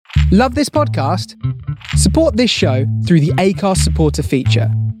Love this podcast? Support this show through the Acast supporter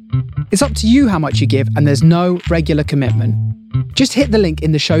feature. It's up to you how much you give, and there's no regular commitment. Just hit the link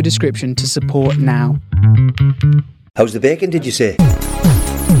in the show description to support now. How's the bacon, did you say?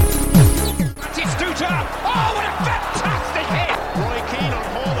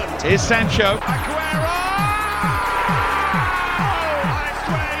 Here's Sancho. Aguero! I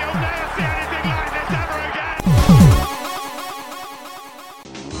swear you'll never see anything like this ever again.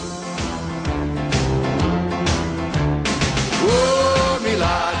 Oh, me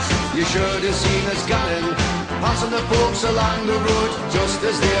lads, you should have seen us gunning, passing the folks along the road just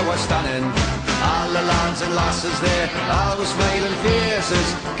as they were standing. All the lads and lasses there, all with smiling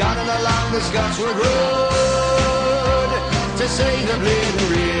faces, gunning along the Scotswood Road to see the bleeding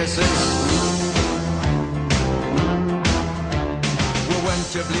races. We went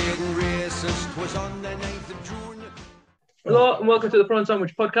to bleeding races, 'twas on the 9th of June. Hello and welcome to the Prawn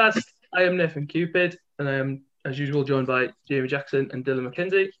Sandwich Podcast. I am Nathan Cupid and I am, as usual, joined by Jamie Jackson and Dylan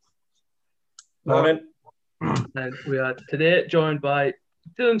McKenzie. Morning. And we are today joined by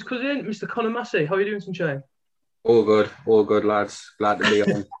Dylan's cousin, Mr. Connor Massey. How are you doing, sunshine? All good, lads. Glad to be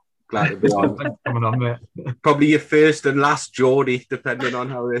on. Thanks for coming on, mate. Probably your first and last Geordie, depending on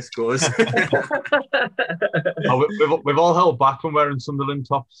how this goes. We've all held back from wearing Sunderland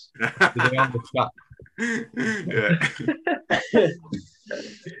tops today on the chat.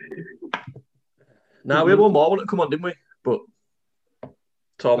 Nah, we had one more when it come on, didn't we? But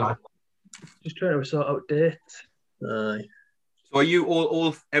Tom, just trying to sort out dates. Aye. So are you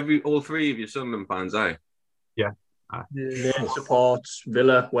all three of you Sunderland fans, eh? Yeah. Nate supports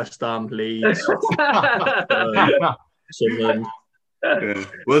Villa, West Ham, Leeds, Sunderland. Yeah.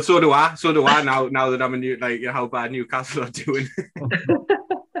 Well, so do I. Now that I'm how bad Newcastle are doing.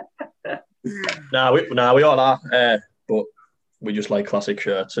 Nah, we all are. But we just like classic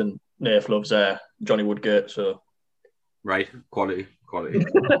shirts, and Nate loves Johnny Woodgate. So right, quality.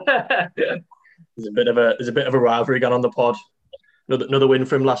 There's a bit of a rivalry going on the pod. Another win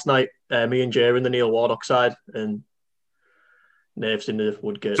from last night. Me and Jay are in the Neil Warnock side, and Nave's in the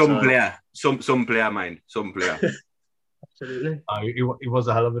Woodgate side. Some player, mind. Some player. Absolutely. He was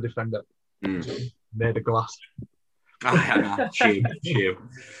a hell of a defender. Made of glass. Shame.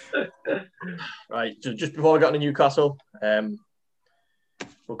 Right, just before I got into Newcastle,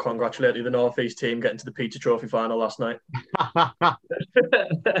 we'll congratulate the North East team getting to the Peter Trophy final last night.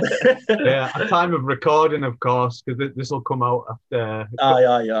 Yeah, at time of recording, of course, because this will come out after a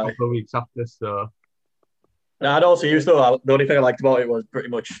couple of weeks after. So, nah, I'd also use though. The only thing I liked about it was pretty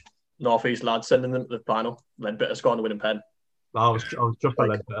much North East lads sending them to the final. Ledbetter scoring the winning pen. I was just for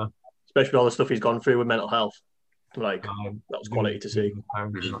Ledbetter, especially all the stuff he's gone through with mental health. That was quality to see.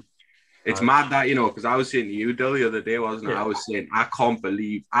 It's mad that, because I was saying to you, Dill, the other day, wasn't it? I was saying, I can't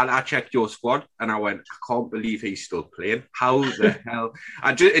believe, I checked your squad and I went, I can't believe he's still playing. How the hell?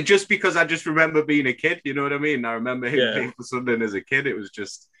 Just because I just remember being a kid, you know what I mean? I remember him playing for Sunderland as a kid. It was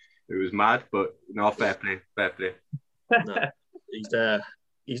mad, but fair play. No,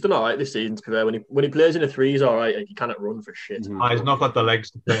 he's done all right this season, to be fair. When he plays in a three, he's all right. He cannot run for shit. He's not got the legs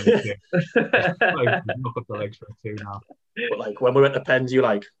to play in the game. He's not got the legs for a two now. But when we went to pens, you're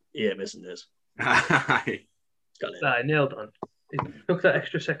like, yeah, missing this. Nailed on. He took that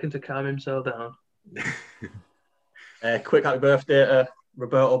extra second to calm himself down. Quick happy birthday to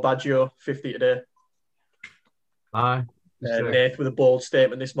Roberto Baggio, 50 today. Aye. Nate with a bold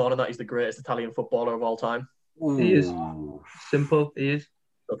statement this morning that he's the greatest Italian footballer of all time. Ooh. He is. Simple, he is.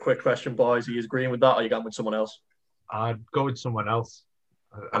 A quick question, boys. Are you agreeing with that or are you going with someone else? I'd go with someone else.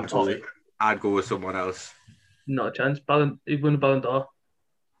 I'd go with someone else. Not a chance. He won a Ballon d'Or.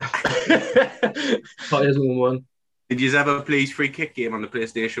 But he hasn't won one. Did you ever play his free kick game on the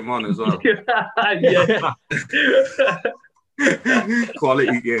PlayStation 1 as well? Yeah.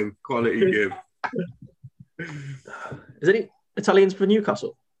 Quality game. Is any Italians for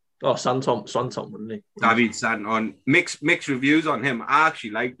Newcastle? Oh, Santon, wouldn't he? David Santon. Mixed reviews on him. I actually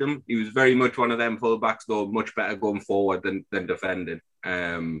liked him. He was very much one of them fullbacks, though, much better going forward than defending.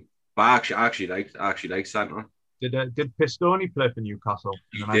 But I actually liked Santon. Did Pistoni play for Newcastle?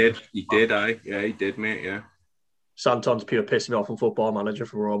 He did, aye. Yeah, he did, mate, yeah. Santon's pure pissing me off on Football Manager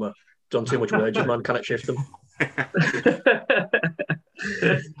for Roma. Done too much wages, man. Cannot shift them.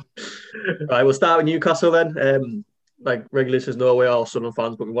 Right, we'll start with Newcastle then. Like regular listeners know, we're all Sunderland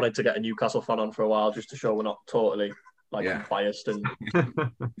fans, but we wanted to get a Newcastle fan on for a while just to show we're not totally biased and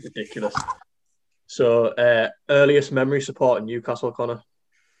ridiculous. So, earliest memory supporting Newcastle, Connor?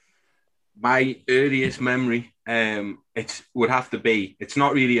 My earliest memory it would have to be. It's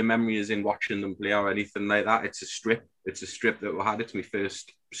not really a memory as in watching them play or anything like that. It's a strip. It's a strip that we had. It's my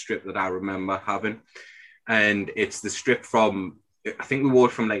first strip that I remember having, and it's the strip from, I think we wore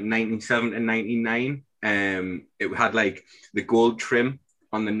it from like 97 and 99. It had like the gold trim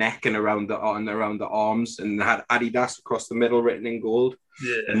on the neck and around the arms, and it had Adidas across the middle written in gold.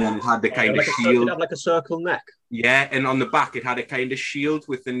 Yeah. And then it had the kind of It shield. had like a circle neck. Yeah, and on the back it had a kind of shield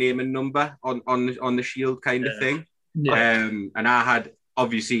with the name and number on the shield kind of thing. Yeah. And I had,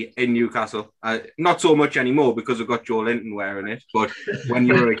 obviously, in Newcastle, not so much anymore because we've got Joe Linton wearing it, but when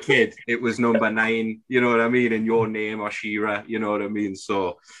you were a kid, it was number 9, you know what I mean, in your name, or Shearer, you know what I mean.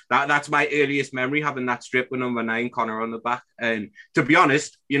 So that's my earliest memory, having that strip with number 9, Connor, on the back. And to be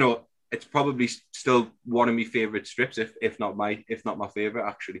honest, you know, it's probably still one of my favourite strips, if not my favourite,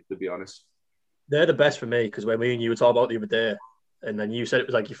 actually, to be honest. They're the best for me, because when me and you were talking about the other day, and then you said it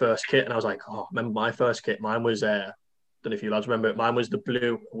was like your first kit, and I was like, oh, remember my first kit? Mine was, don't know if you lads remember it, mine was the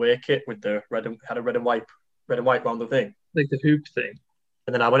blue away kit with the red and white round the thing. Like the hoop thing.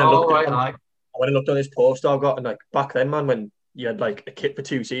 And then I went and looked on this poster I've got, and like back then, man, when you had like a kit for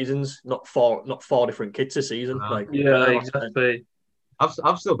 2 seasons, not four different kits a season. Like, yeah, exactly.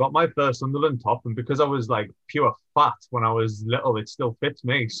 I've still got my first Sunderland top, and because I was like pure fat when I was little, it still fits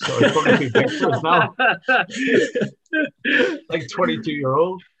me. So it's probably too big for us now. Like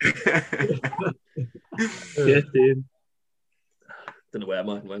 22-year-old. Yeah, dude. Don't know where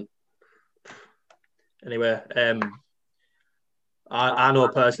mine went. Anyway, I know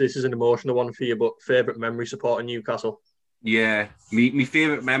personally this is an emotional one for you, but favourite memory supporting Newcastle? Yeah, my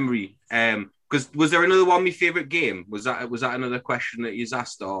favourite memory. Because was there another one? My favourite game, was that another question that you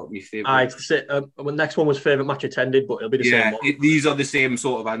asked, or my favourite? The next one was favourite match attended, but it'll be the same one. These are the same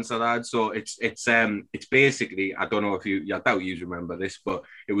sort of answer, lad. So it's basically, I don't know if I doubt you remember this, but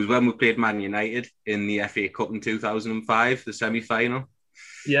it was when we played Man United in the FA Cup in 2005, the semi-final.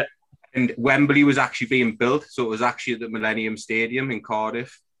 Yeah. And Wembley was actually being built, so it was actually at the Millennium Stadium in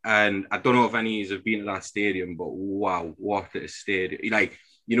Cardiff. And I don't know if any of you have been to that stadium, but wow, what a stadium! Like,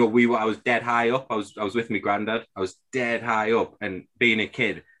 you know, I was dead high up. I was with my granddad. I was dead high up, and being a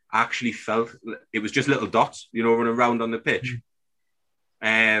kid, I actually felt it was just little dots, you know, running around on the pitch.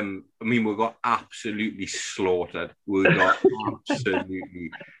 I mean, we got absolutely slaughtered.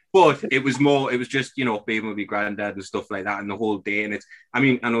 But it was just, you know, being with my granddad and stuff like that, and the whole day. And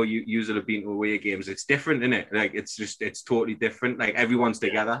I know you have been to away games. It's different, isn't it? Like, it's totally different. Like, everyone's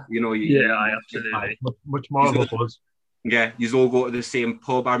together, you know. Absolutely. Much more of a buzz. Yeah, you all go to the same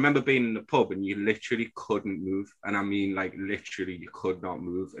pub. I remember being in the pub and you literally couldn't move. And I mean, like, literally you could not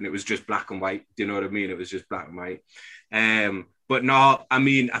move. And it was just black and white. Do you know what I mean? It was just black and white. But no, I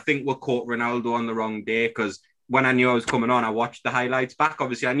mean, I think we caught Ronaldo on the wrong day, because when I knew I was coming on, I watched the highlights back.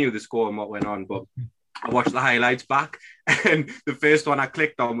 Obviously, I knew the score and what went on, but I watched the highlights back. And the first one I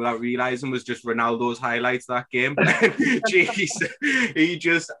clicked on without realising was just Ronaldo's highlights that game. Jeez, he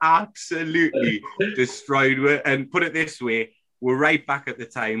just absolutely destroyed it. And put it this way, we're right back at the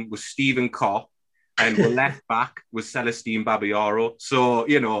time with Stephen Kopp, and we're left back with Celestine Babayaro. So,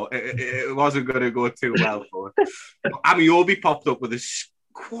 you know, it wasn't going to go too well for it. Amiobi popped up with a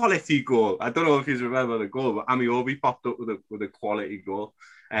quality goal. I don't know if you remember the goal, but Amiobi popped up with a quality goal.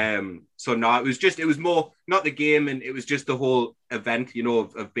 So no, it was more not the game, and it was just the whole event, you know,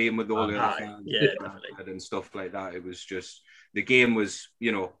 of being with all the other fans, and stuff like that. It was just, the game was,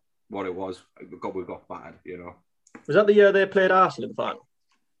 you know, what it was. We got battered, you know. Was that the year they played Arsenal in the final?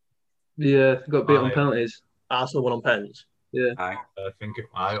 Yeah, got beat on penalties. Arsenal won on pens. Yeah, I think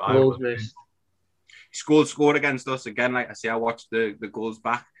goals missed. Scored against us again. Like I say, I watched the goals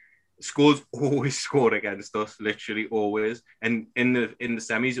back. Scholes always scored against us, literally always. And in the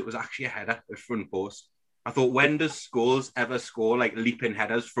semis, it was actually a header at front post. I thought, when does Scholes ever score like leaping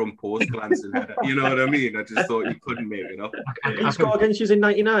headers from post, glancing header? You know what I mean? I just thought you couldn't make it up. He scored against you in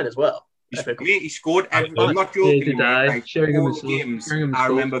 '99 as well. He scored. I'm not joking. Like, all games I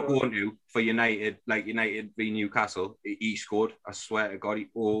remember going to for United, like United v Newcastle, he scored. I swear to God, he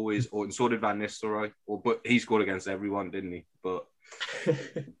always. And so did Van Nistelrooy. But he scored against everyone, didn't he? But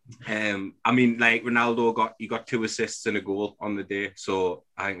I mean, like, Ronaldo got 2 assists and a goal on the day, so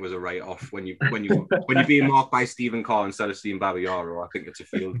I think it was a write-off when you're being marked by Stephen Carr instead of Stephen Babayaro. I think it's a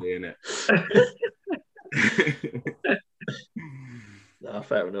field day, isn't it? No,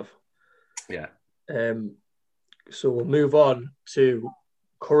 fair enough. Yeah. So we'll move on to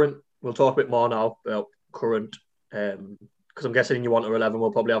current. We'll talk a bit more now about current, because I'm guessing in your 1 to 11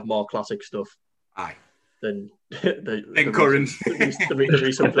 we'll probably have more classic stuff. Aye. Than current. The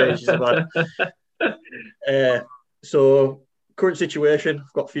recent players you've had. So current situation,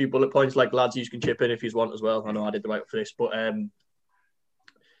 I've got a few bullet points. Like, lads, you can chip in if you want as well. I know I did the right for this, but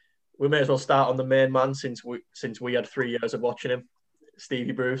we may as well start on the main man since we had 3 years of watching him,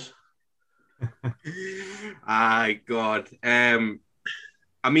 Stevie Bruce. God.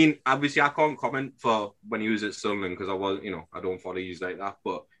 I mean, obviously, I can't comment for when he was at Sunderland because I don't follow yous like that.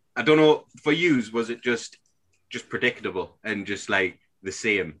 But I don't know, for yous, was it just predictable and just like the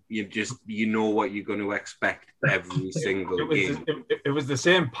same? You know what you're going to expect every single game. It was the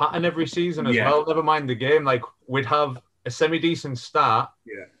same pattern every season as well. Never mind the game. Like, we'd have a semi-decent start,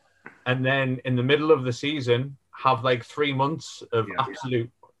 and then in the middle of the season, have like 3 months of absolute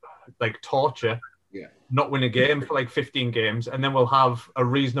like torture. Not win a game for like 15 games, and then we'll have a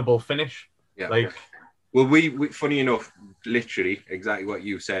reasonable finish. Well, we funny enough, literally exactly what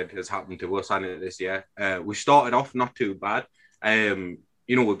you said has happened to us this year. We started off not too bad.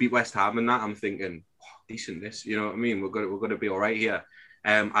 We beat West Ham and that. I'm thinking, decent this. You know what I mean? We're going to be all right here.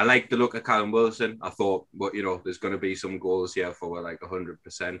 I like the look of Callum Wilson. I thought, but there's going to be some goals here for like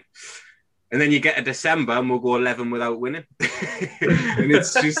 100%. And then you get to December and we'll go 11 without winning. And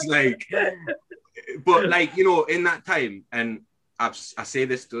it's just like, but like, in that time, and I say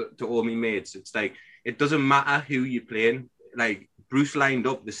this to all my mates, it's like, it doesn't matter who you're playing. Like, Bruce lined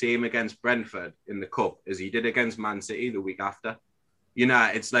up the same against Brentford in the Cup as he did against Man City the week after.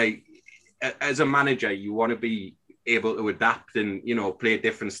 It's like, as a manager, you want to be able to adapt and, play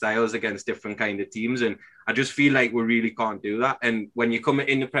different styles against different kind of teams. And I just feel like we really can't do that. And when you come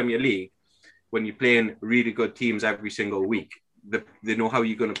in the Premier League, when you're playing really good teams every single week, they know how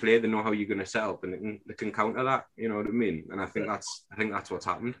you're going to play, they know how you're going to set up, and they can counter that. You know what I mean? And I think that's what's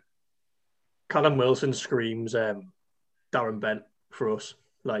happened. Callum Wilson screams Darren Bent for us.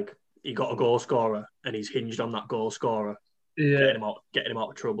 Like, he got a goal scorer, and he's hinged on that goal scorer, getting him out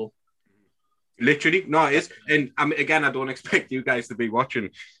of trouble. Literally, no, it is. And again, I don't expect you guys to be watching,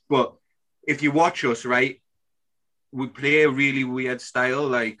 but if you watch us, right, we play a really weird style.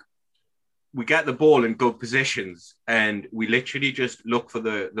 Like, we get the ball in good positions and we literally just look for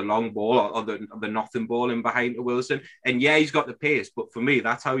the long ball or the nothing ball in behind to Wilson. And yeah, he's got the pace, but for me,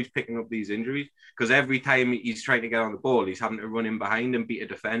 that's how he's picking up these injuries. Because every time he's trying to get on the ball, he's having to run in behind and beat a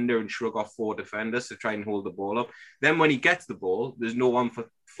defender and shrug off 4 defenders to try and hold the ball up. Then when he gets the ball, there's no one for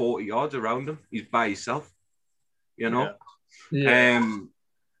 40 yards around him. He's by himself,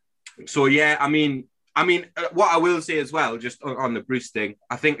 So yeah, I mean, what I will say as well, just on the Bruce thing,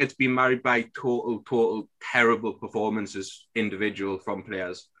 I think it's been married by total terrible performances, individual from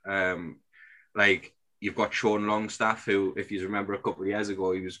players. Like, you've got Sean Longstaff, who, if you remember, a couple of years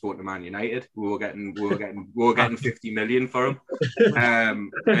ago, he was going to Man United. We were getting 50 million for him.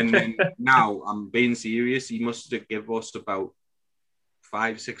 And then now, I'm being serious, he must have given us about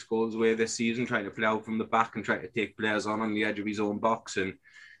 5-6 goals away this season, trying to play out from the back and trying to take players on the edge of his own box and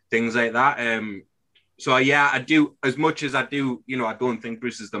things like that. So yeah, I do, as much as I do, I don't think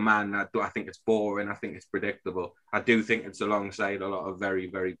Bruce is the man. I think it's boring. I think it's predictable. I do think it's alongside a lot of very,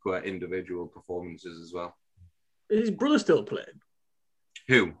 very poor individual performances as well. Is his brother still playing?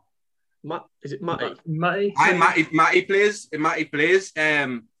 Who? Is it Matty? Matty plays. Matty plays.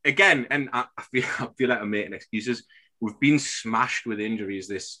 Again, and I feel like I'm making excuses. We've been smashed with injuries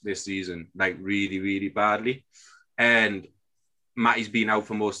this season, like really, really badly. And Matty's been out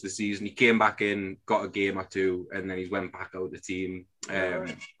for most of the season. He came back in, got a game or two, and then he's went back out of the team. I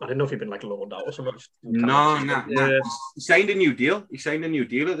didn't know if he'd been like loaned out or something. No. He signed a new deal. He signed a new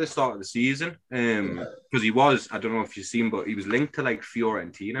deal at the start of the season. Because he was, I don't know if you've seen, but he was linked to like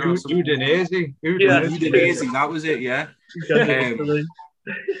Fiorentina or something. Udinese, that was it, yeah.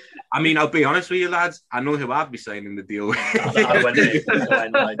 I mean, I'll be honest with you, lads. I know who I'd be signing the deal with.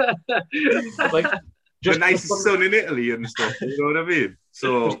 Like, the nicest son in Italy and stuff, you know what I mean?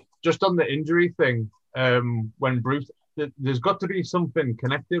 So just on the injury thing, when Bruce, there's got to be something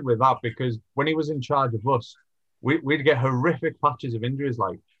connected with that, because when he was in charge of us, we'd get horrific patches of injuries,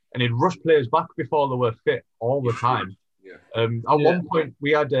 and he'd rush players back before they were fit all the time. One point,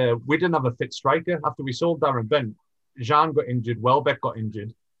 we didn't have a fit striker. After we sold Darren Bent, Jean got injured, Welbeck got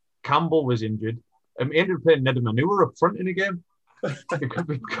injured, Campbell was injured, and we ended up playing Nedum Manure up front in a game.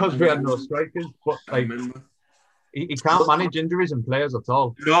 because we had no strikers, but he can't manage injuries and players at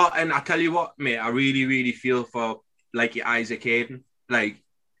all. No, and I tell you what, mate, I really, really feel for like your Isaac Hayden. Like,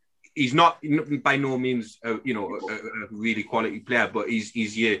 he's not by no means a really quality player, but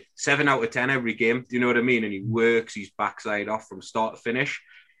he's your 7 out of 10 every game. Do you know what I mean? And he works his backside off from start to finish.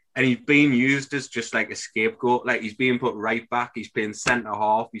 And he's being used as just like a scapegoat. Like, he's being put right back. He's playing centre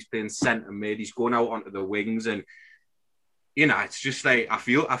half. He's playing centre mid. He's going out onto the wings. And it's just like I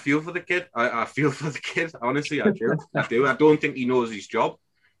feel for the kid. I feel for the kid. Honestly, I do. I do. I don't think he knows his job.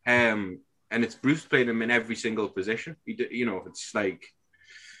 And it's Bruce playing him in every single position. It's like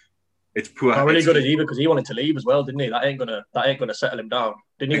it's poor. Not really good at either because he wanted to leave as well, didn't he? That ain't gonna settle him down.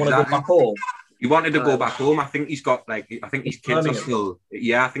 Didn't he want to go back home? He wanted to go back home. I think he's got I think his kids are still.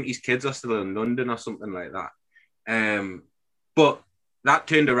 Yeah, I think his kids are still in London or something like that. But that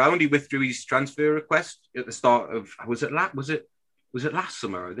turned around. He withdrew his transfer request at the start of was it last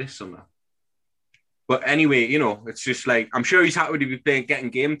summer or this summer? But anyway, it's just like I'm sure he's happy to be getting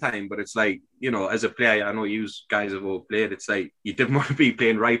game time, but it's like, as a player, I know you guys have all played. It's like you didn't want to be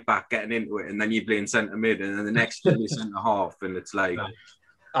playing right back, getting into it, and then you're playing centre mid, and then the next game you're centre half, and it's like.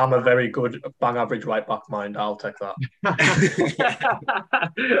 I'm a very good bang average right back mind. I'll take that.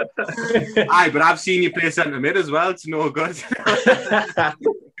 Aye, but I've seen you play centre mid as well. It's no good.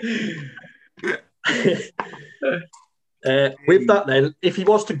 With that, then, if he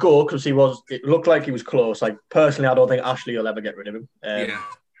was to go, because it looked like he was close. Like personally, I don't think Ashley will ever get rid of him.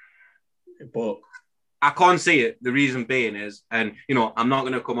 But I can't see it. The reason being is, and I'm not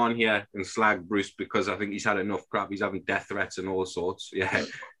going to come on here and slag Bruce because I think he's had enough crap. He's having death threats and all sorts. Yeah,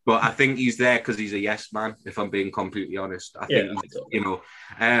 but I think he's there because he's a yes man. If I'm being completely honest, I think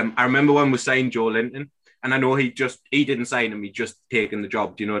I remember when we signed Joe Linton, and I know he didn't sign him. He just taken the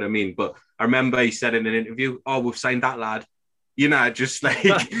job. Do you know what I mean? But I remember he said in an interview, "Oh, we've signed that lad." Just like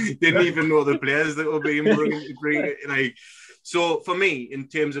didn't even know the players that were being brought to bring it. Like, so for me, in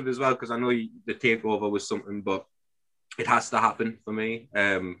terms of as well, because I know the takeover was something, but it has to happen for me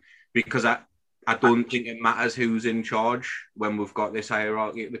because I don't think it matters who's in charge when we've got this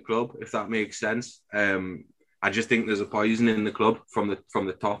hierarchy at the club, if that makes sense. I just think there's a poison in the club from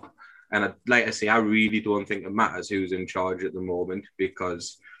the top, and like I say, I really don't think it matters who's in charge at the moment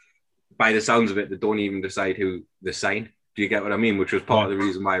because by the sounds of it, they don't even decide who they sign. Do you get what I mean? Which was part of the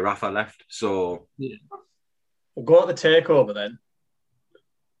reason why Rafa left. So, we'll go at the takeover then.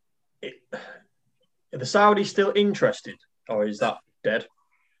 Are the Saudis still interested, or is that dead?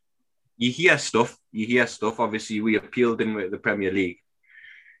 You hear stuff. Obviously, we appealed in with the Premier League.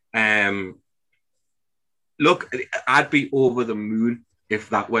 Look, I'd be over the moon if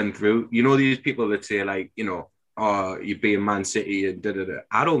that went through. These people that say like, oh, you're being Man City and da-da-da.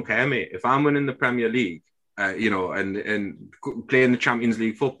 I don't care, mate. If I'm winning the Premier League, and playing the Champions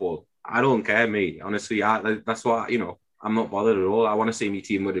League football, I don't care, mate. Honestly, that's what, I'm not bothered at all. I want to see my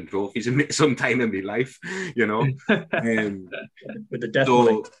team winning trophies sometime in my life, With the death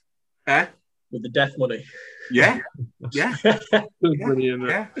money. With the death money. Yeah.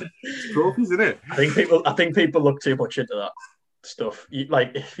 Trophies, isn't it? I think people look too much into that stuff.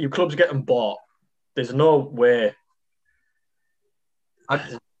 If your club's getting bought, there's no way.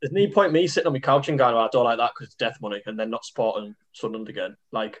 There's no point me sitting on my couch and going, I don't like that because it's death money, and then not supporting Sunderland again.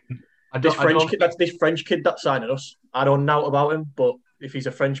 This French kid that's signing us, I don't know about him, but if he's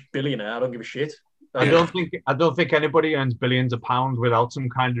a French billionaire, I don't give a shit. I don't think anybody earns billions of pounds without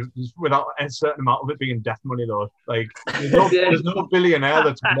without a certain amount of it being death money though. There's no billionaire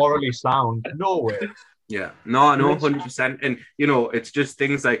that's morally sound. No way. Yeah, no, 100%. And it's just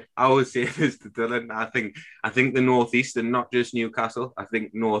things like I always say this to Dylan. I think the Northeast and not just Newcastle. I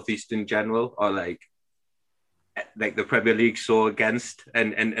think Northeast in general are like the Premier League so against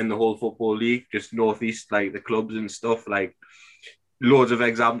and the whole football league. Just Northeast, like the clubs and stuff. Like loads of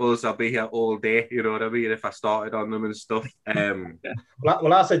examples. I'll be here all day. You know what I mean? If I started on them and stuff.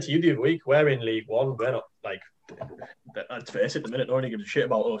 Well, I said to you the other week, we're in League One. We're not let's face it. The minute nobody gives a shit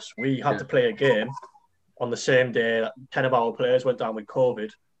about us. We had to play a game on the same day, 10 of our players went down with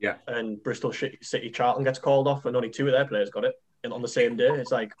COVID. Yeah. And Bristol City Charlton gets called off, and only 2 of their players got it. And on the same day,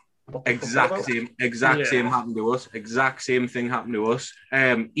 it's like exact same happened to us. Exact same thing happened to us.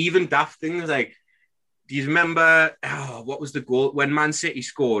 Even daft things like, do you remember what was the goal when Man City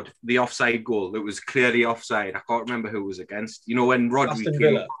scored the offside goal? It was clearly offside. I can't remember who it was against. When Rodri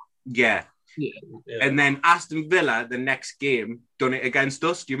came. Yeah. And then Aston Villa, the next game, done it against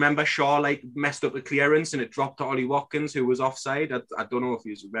us. Do you remember Shaw messed up a clearance and it dropped to Ollie Watkins, who was offside? I don't know if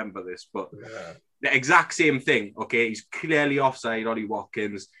you remember this, but the exact same thing. Okay, he's clearly offside, Ollie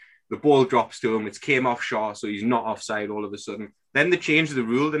Watkins. The ball drops to him. It came off Shaw, so he's not offside all of a sudden. Then they changed the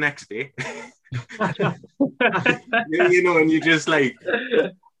rule the next day. And you just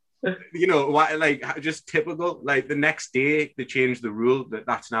just typical. The next day they changed the rule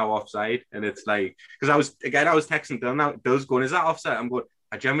that's now offside, and it's because I was texting Dylan now. Bill's going, "Is that offside?" I'm going,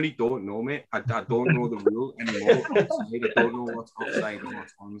 "I generally don't know, mate. I don't know the rule anymore. I don't know what's offside and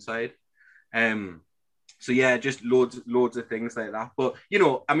what's onside." So yeah, just loads of things like that. But you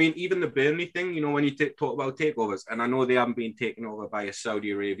know, I mean, even the Burnley thing, you know, when you talk about takeovers, and I know they haven't been taken over by a Saudi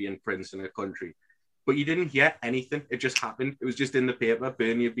Arabian prince in a country, but you didn't hear anything. It just happened. It was just in the paper.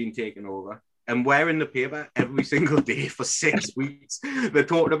 Burnley have been taken over, and we're in the paper every single day for 6 weeks. They're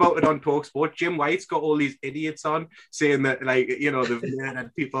talking about it on TalkSport. Jim White's got all these idiots on saying that, like, you know, they've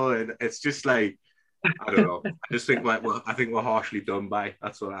murdered people, and it's just like, I don't know. I just think I think we're harshly done by.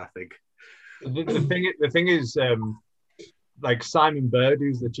 That's what I think. The thing is, like Simon Bird,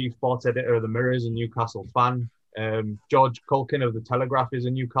 who's the chief sports editor of the Mirror, is a Newcastle fan. George Culkin of the Telegraph is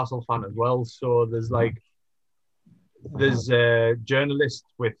a Newcastle fan as well. So there's journalists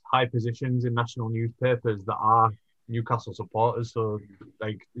with high positions in national newspapers that are Newcastle supporters. So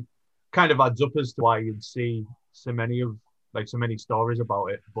like, it kind of adds up as to why you'd see so many stories about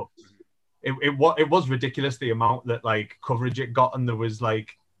it. But it was ridiculous the amount that like coverage it got, and there was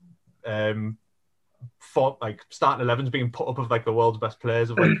like. For like starting 11s being put up of like the world's best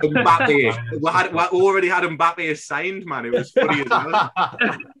players of like Mbappe. we already had Mbappe signed, man. It was funny as hell.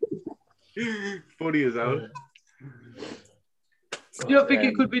 Funny as hell. Do you think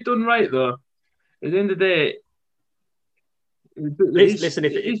it could be done right though? At the end of the day, Listen,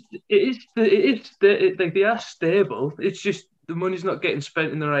 like they are stable. It's just the money's not getting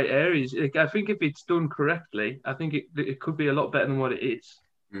spent in the right areas. Like, I think if it's done correctly, I think it could be a lot better than what it is.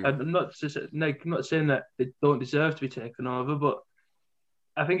 I'm not saying that they don't deserve to be taken over, but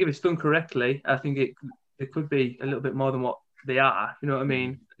I think if it's done correctly, I think it could be a little bit more than what they are. You know what I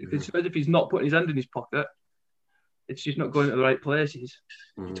mean? Because if he's not putting his hand in his pocket, it's just not going to the right places.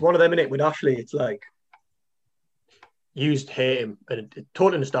 It's one of them, innit? With Ashley, it's like you just hate him, and I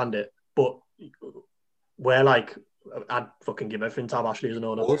totally understand it, but we're like, I'd fucking give everything to have Ashley as an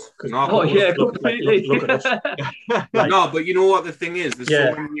owner. Completely. Look at us. No, but you know what the thing is? There's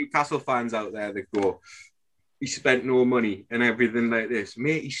so many Newcastle fans out there that go, he spent no money and everything like this.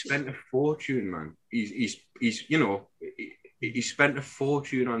 Mate, he spent a fortune, man. He's you know, he spent a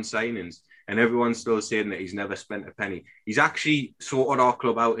fortune on signings, and everyone's still saying that he's never spent a penny. He's actually sorted our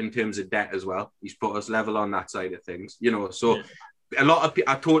club out in terms of debt as well. He's put us level on that side of things, you know, so... Yeah. A lot of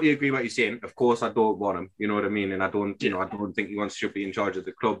I totally agree with what you're saying. Of course, I don't want him. You know what I mean? And I don't think he should be in charge of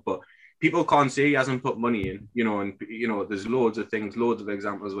the club. But people can't say he hasn't put money in. You know, and you know, there's loads of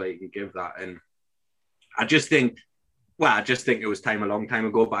examples where you can give that. And I just think it was time a long time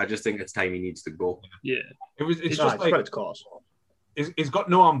ago. But I just think it's time he needs to go. Yeah, it's just like he's got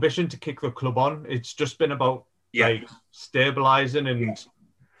no ambition to kick the club on. It's just been about like stabilizing and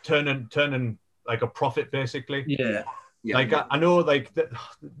turning like a profit basically. Yeah. Yeah. Like I know, like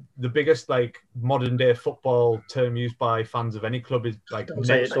the biggest like modern day football term used by fans of any club is like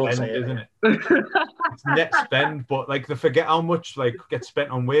net spend, isn't it? It's net spend, but like they forget how much like gets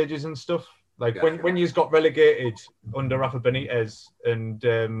spent on wages and stuff. Like when you got relegated under Rafa Benitez and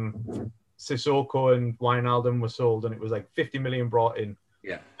Sissoko and Wijnaldum were sold, and it was like 50 million brought in,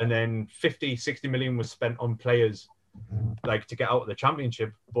 and then 50-60 million was spent on players like to get out of the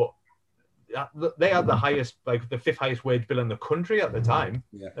Championship, but they had the highest, like the 5th highest wage bill in the country at the time.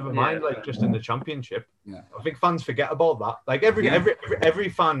 Never mind, like just in the Championship. I think fans forget about that. Like every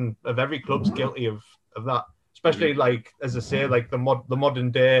fan of every club's guilty of that. Especially like, as I say, like the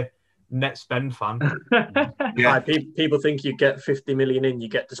modern day net spend fan. People think you get 50 million in, you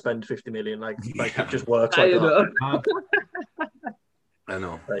get to spend 50 million. Like it just works like that. I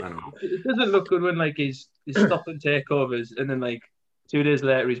know. It doesn't look good when like he's stopping takeovers and then like 2 days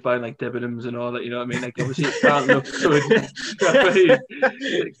later, he's buying like Debenhams and all that. You know what I mean? Like obviously, it can't look good.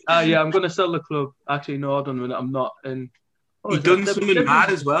 I'm going to sell the club. Actually, no, I'm not. And he done something mad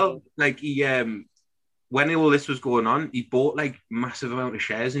as well. Like he, when all this was going on, he bought like massive amount of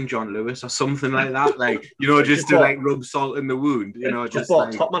shares in John Lewis or something like that. Like just to like rub salt in the wound. You know, just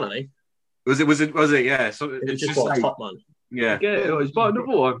bought Top Man, hasn't he? Was it? Yeah. So it's just bought like, Top Man. Yeah. He's bought another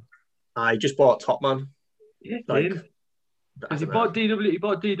one. I just bought Top Man. Yeah. He bought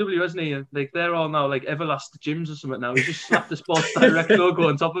DW, hasn't he? Like they're all now like Everlast gyms or something now. He just slapped the Sports Direct logo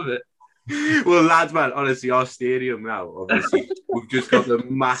on top of it. Well, lads, man, honestly, our stadium now, obviously, we've just got the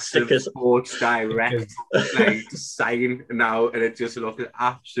massive Sports Direct like sign now, and it just looks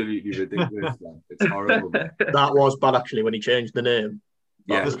absolutely ridiculous. Man. It's horrible. Man. That was bad actually when he changed the name.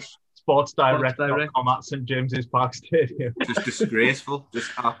 Yes. SportsDirect.com at St James's Park Stadium. Just disgraceful.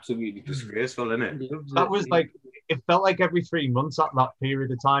 Just absolutely disgraceful, isn't it? That was like, it felt like every 3 months at that period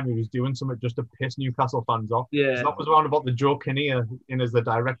of time he was doing something just to piss Newcastle fans off. Yeah. So that was around about the Joe Kinnear in as the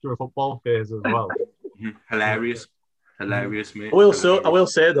director of football phase as well. Hilarious, mate. I will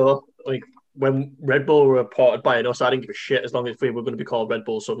say though, like when Red Bull were reported by us, I didn't give a shit as long as we were going to be called Red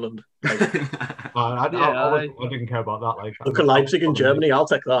Bull Sunderland. Like, I didn't care about that. Like, look at Leipzig in Germany, I'll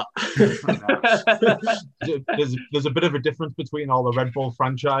take that. There's a bit of a difference between all the Red Bull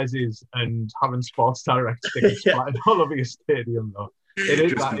franchises and having Sports Direct sticking splattered all over your stadium, though.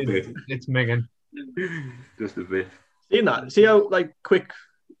 It's minging. Just a bit. Seeing that, see how like quick.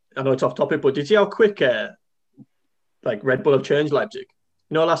 I know it's off topic, but did you see how quick like Red Bull have changed Leipzig?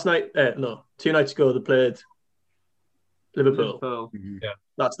 You know, last night, 2 nights ago, they played Liverpool. Mm-hmm. Yeah,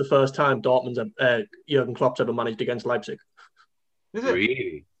 that's the first time Dortmund's Jurgen Klopp's ever managed against Leipzig. Is it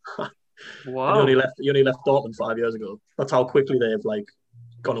really? Wow! He only left Dortmund 5 years ago. That's how quickly they've like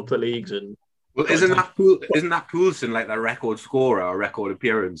gone up the leagues and. Well, isn't that Poulsen like the record scorer or record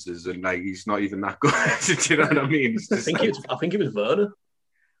appearances, and like he's not even that good? Do you know what I mean? I think it was Werner.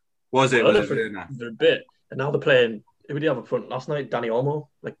 Was it? Werner for a bit, and now they're playing. Who did he have up front last night? Danny Olmo.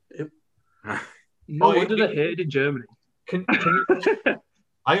 Like, no wonder they hated in Germany. Can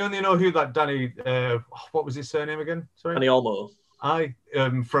I only know who that Danny. What was his surname again? Sorry, Danny Olmo.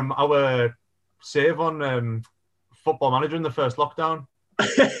 From our save on Football Manager in the first lockdown.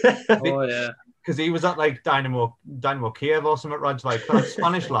 Oh yeah, because he was at like Dynamo Kiev or something, right? Like that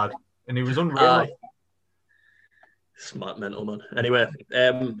Spanish lad, and he was unreal. Smart mental man. Anyway,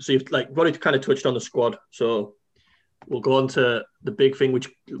 so you've like already kind of touched on the squad, so we'll go on to the big thing, which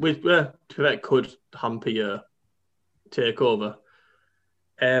could hamper your takeover.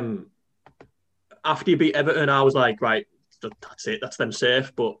 After you beat Everton, I was like, right, that's it, that's them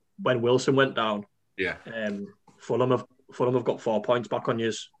safe. But when Wilson went down, Fulham have got 4 points back on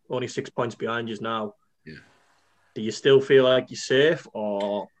you, only 6 points behind you now. Yeah. Do you still feel like you're safe,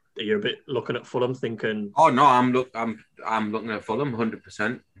 or are you a bit looking at Fulham thinking? Oh no, I'm looking at Fulham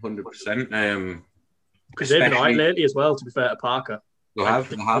 100%. Because they've been alright lately as well. To be fair to Parker, they have.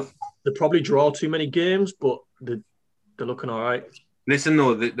 They probably draw too many games, but they're looking alright. Listen,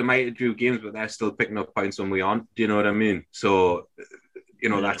 though, they might have drew games, but they're still picking up points when we aren't. Do you know what I mean? So,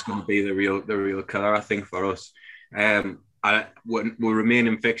 that's going to be the real killer, I think, for us. We'll remain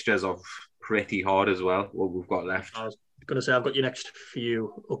in fixtures of pretty hard as well. What we've got left. I was going to say I've got your next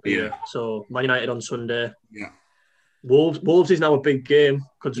few up here. So Man United on Sunday. Yeah. Wolves is now a big game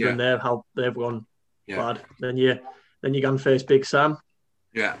considering how they've gone bad. Then you can face Big Sam.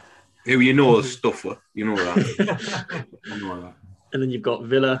 Yeah. Who stuff with. You know that. You know that. And then you've got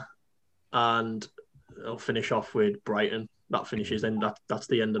Villa, and they'll finish off with Brighton. That finishes then. That's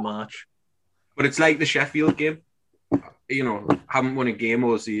the end of March. But it's like the Sheffield game. Haven't won a game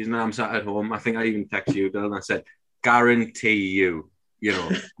all season. I'm sat at home. I think I even texted you, Bill, and I said, guarantee you,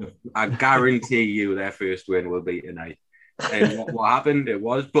 I guarantee you their first win will be tonight. And what happened, it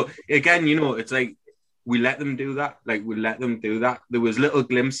was. But again, it's like we let them do that. There was little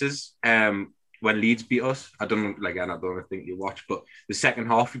glimpses when Leeds beat us. I don't think you watched, but the second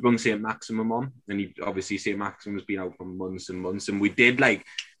half we brought St. Maximum on, and obviously St. Maximum's been out for months and months, and we did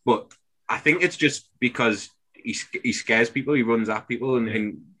but I think it's just because he scares people. He runs at people,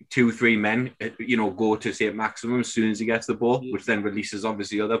 and 2-3 men, go to St. Maximum as soon as he gets the ball, which then releases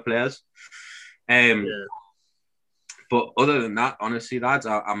obviously other players. But other than that, honestly, lads,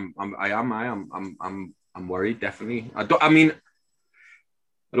 I'm worried. Definitely. I don't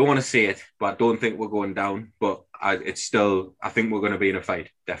want to say it, but I don't think we're going down. But I think we're going to be in a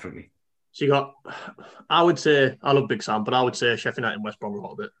fight. Definitely. So I would say, I love Big Sam, but I would say Sheffield United and West Brom a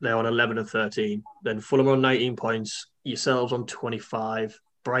little bit. They're on 11 and 13. Then Fulham on 19 points, yourselves on 25,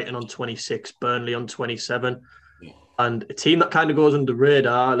 Brighton on 26, Burnley on 27. Yeah. And a team that kind of goes under the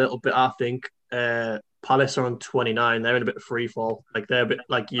radar a little bit, I think, Palace are on 29. They're in a bit of free fall. Like, they're a bit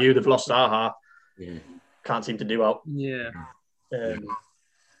like you. They've lost Zaha. Yeah. Can't seem to do out. Yeah.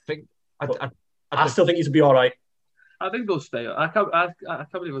 I still think he's be all right. I think they'll stay. I can't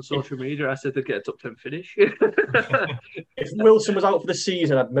believe on social media I said they'd get a top 10 finish. If Wilson was out for the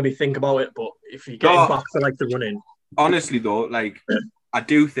season, I'd maybe think about it. But if you get him back for the running, honestly though, I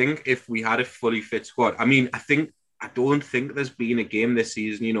do think if we had a fully fit squad, I don't think there's been a game this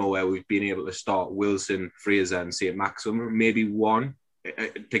season, where we've been able to start Wilson, Fraser, and St. Maximum, maybe one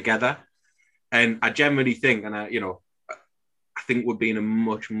together. And I generally think, and I think we'd be in a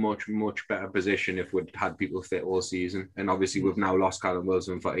much, much, much better position if we'd had people fit all season. And obviously, we've now lost Callum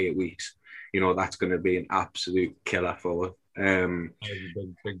Wilson for 8 weeks. That's going to be an absolute killer for us.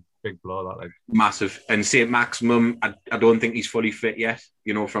 Big blow, that massive. And St. Maximum, I don't think he's fully fit yet.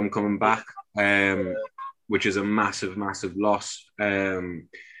 From coming back, which is a massive, massive loss.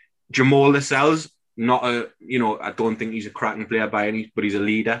 Jamal Lascelles, not a, I don't think he's a cracking player by any, but he's a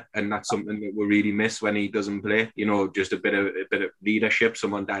leader, and that's something that we really miss when he doesn't play. Just a bit of leadership,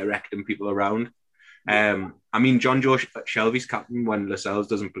 someone directing people around. John Joe Shelby's captain when Lascelles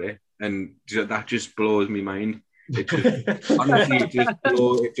doesn't play, and that just blows me mind. It just honestly,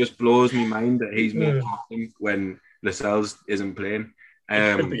 it just blows me mind that he's more captain when Lascelles isn't playing.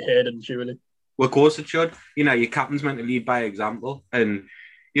 It should be Hayden, surely. Well, of course it should. Your captain's meant to lead by example, and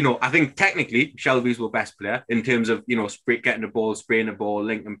I think technically Shelby's our best player in terms of getting the ball, spraying the ball,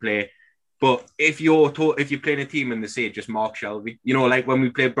 link and play. But if you're playing a team and they say just mark Shelby, like when we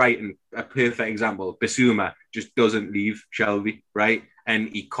played Brighton, a perfect example, Basuma just doesn't leave Shelby, right? And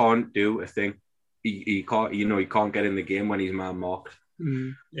he can't do a thing. He can't, he can't get in the game when he's man marked.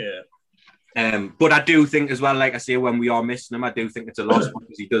 Yeah. But I do think as well, like I say, when we are missing him, I do think it's a loss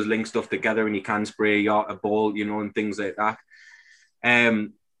because he does link stuff together and he can spray a ball, and things like that.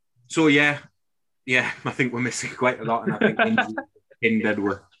 So yeah, I think we're missing quite a lot, and I think injuries hindered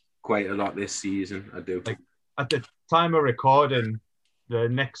with quite a lot this season. I do. Like at the time of recording, the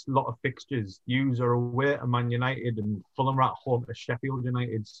next lot of fixtures, Hughes are away to Man United and Fulham are at home to Sheffield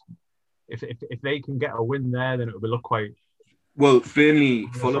United. If they can get a win there, then it will look quite. Well, Burnley,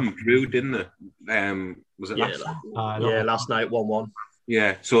 Fulham drew, didn't they? Was it last night? Last night 1-1.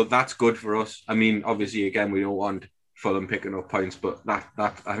 Yeah, so that's good for us. Obviously, again, we don't want Fulham picking up points, but that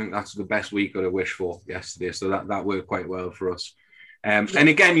I think that's the best we could have wished for yesterday. So that worked quite well for us. And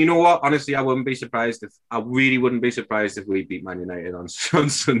again, you know what? Honestly, I wouldn't be surprised I really wouldn't be surprised if we beat Man United on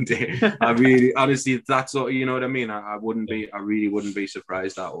Sunday. I really, honestly, that's what what I mean. I really wouldn't be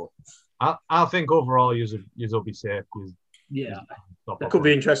surprised at all. I think overall, you'll be safe. Yeah, that could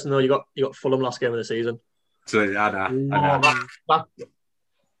be interesting though. You got Fulham last game of the season. So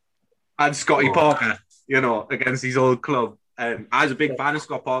and Scotty Parker, against his old club. I was a big fan of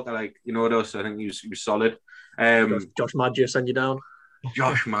Scott Parker, so I think he was solid. Josh Madger send you down.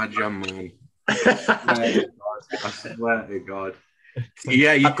 Josh Madger, man. I swear to God.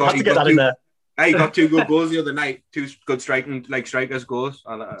 Yeah, you got two good goals the other night. Two good strikers goals.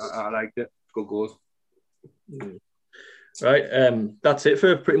 I liked it. Good goals. Right, that's it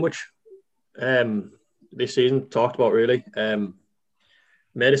for pretty much this season. Talked about really.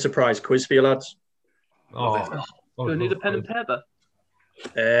 Made a surprise quiz for you lads. Do you need a pen and paper?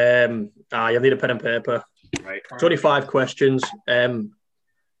 You'll need a pen and paper. Right. 25 questions.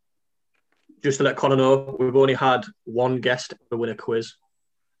 Just to let Connor know, we've only had one guest ever win a quiz.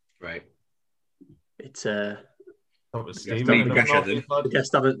 Right. It's That was Steve.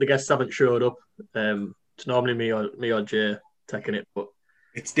 the guests haven't showed up. It's normally me or Jay taking it, but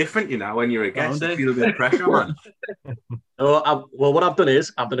it's different, when you're a guest. You feel a bit of pressure, man. Well, what I've done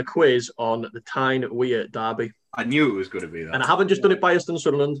is I've done a quiz on the Tyne Weir derby. I knew it was going to be that, and I haven't just done it biased and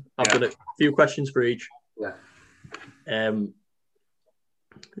Sunderland. I've done a few questions for each. Yeah.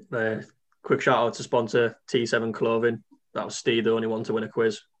 Quick shout out to sponsor T7 Clothing. That was Steve, the only one to win a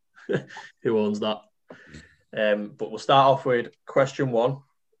quiz. Who owns that? But we'll start off with question 1.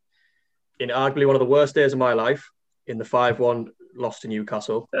 In arguably one of the worst days of my life, in the 5-1 loss to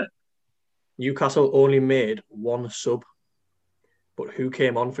Newcastle, Newcastle only made one sub. But who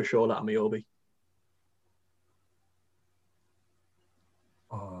came on for Shola Ameobi?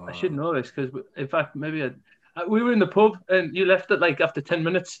 I should know this because, in fact, maybe we were in the pub and you left it after 10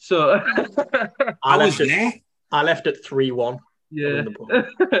 minutes. So I left it 3-1. Yeah.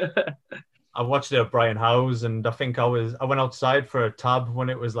 I watched it at Brian Howe's, and I think I went outside for a tab when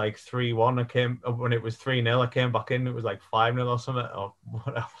it was 3-1. When it was 3-0, I came back in. It was 5-0 or something. Or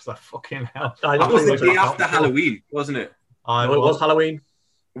what? I was fucking hell. That was the day after Halloween, wasn't it? No, it was Halloween.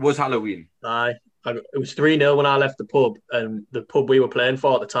 It was Halloween. Aye. It was 3-0 when I left the pub, and the pub we were playing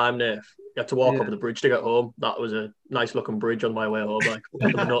for at the time, Nate, you had to walk over the bridge to get home. That was a nice looking bridge on my way home.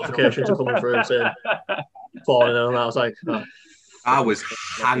 The notifications are coming through saying 4-0, and I was like, oh. I was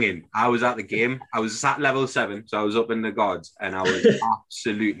hanging. I was at the game. I was at level 7, so I was up in the gods, and I was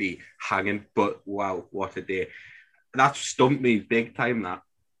absolutely hanging. But wow, what a day! That stumped me big time. That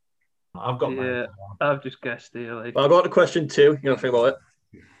I've got. Yeah, I've just guessed here. Well, I got to question 2. You know, think about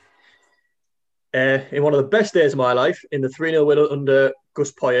it. In one of the best days of my life, in the 3-0 win under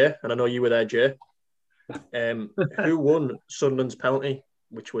Gus Poyet, and I know you were there, Jay. Who won Sunderland's penalty,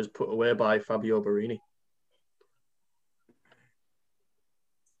 which was put away by Fabio Barini?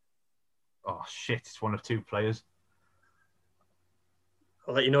 Oh shit! It's one of 2 players.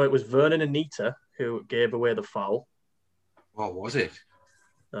 I'll let you know it was Vernon Anita who gave away the foul. What was it?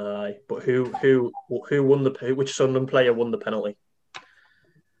 But who won which Sunderland player won the penalty?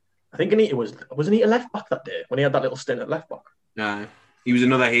 I think Anita was Anita left back that day when he had that little stint at left back. No. He was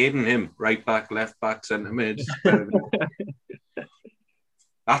another Hayden, him. Right back, left back, centre mid.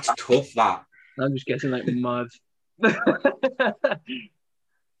 That's tough, that. I'm just guessing like mad.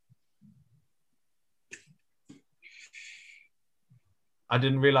 I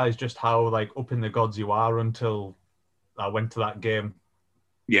didn't realise just how like up in the gods you are until I went to that game.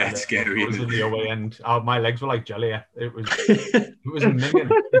 Yeah, it's scary. It was in the away end. My legs were like jelly. It was minging.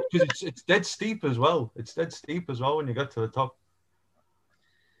 Because it's dead steep as well. It's dead steep as well when you get to the top.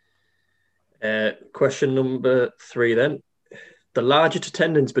 Question number 3 then. The largest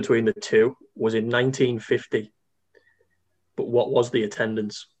attendance between the two was in 1950. But what was the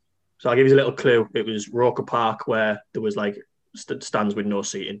attendance? So I'll give you a little clue. It was Roker Park, where there was like stands with no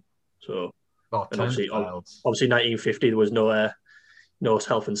seating. So obviously 1950 there was no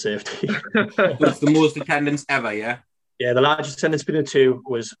health and safety. It's the most attendance ever, yeah? Yeah, the largest attendance between the two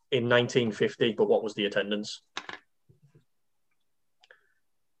was in 1950, but what was the attendance?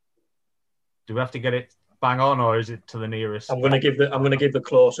 Do we have to get it bang on, or is it to the nearest? I'm gonna give the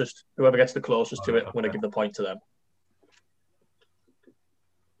closest. Whoever gets the closest to it, I'm gonna give the point to them.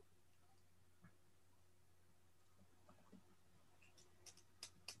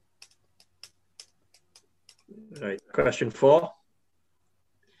 Right, question 4.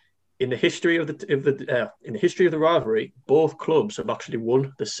 In the history of the rivalry, both clubs have actually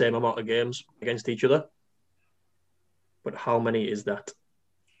won the same amount of games against each other. But how many is that?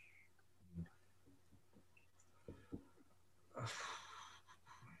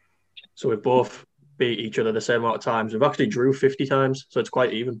 So we both beat each other the same amount of times. We've actually drew 50 times, so it's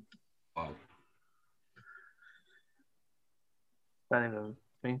quite even. Wow. I don't even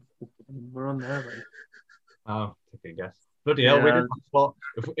think we're on there, right? Oh, take a guess. Bloody hell, we didn't have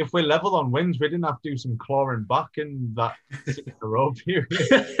if we're level on wins, we didn't have to do some clawing back in that 6 in a row period.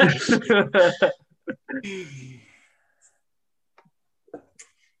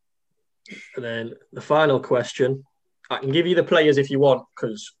 And then the final question. I can give you the players if you want,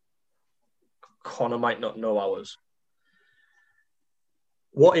 because Connor might not know ours.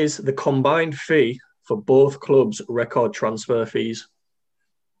 What is the combined fee for both clubs' record transfer fees?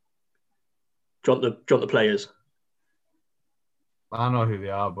 Do you want the players? I know who they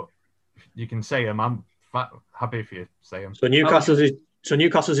are, but you can say them. I'm happy if you say them. So Newcastle's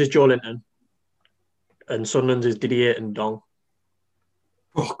is Joe Linton, and Sunderland's is Didier and Dong.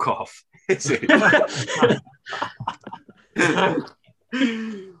 Fuck off. Is it?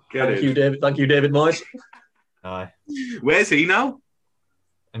 Thank you, David. Thank you, David Moyes. Aye. Where's he now?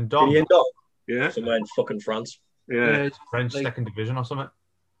 And Dong. Didier and Dong. Yeah. Somewhere in fucking France. Yeah. French second division or something.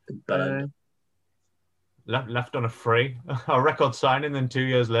 Bad. Left on a free. A record signing, then 2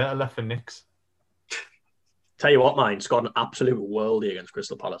 years later left for Knicks. Tell you what, mine scored an absolute worldie against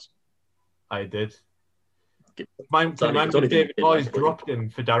Crystal Palace. I did. Mine David Moyes dropped him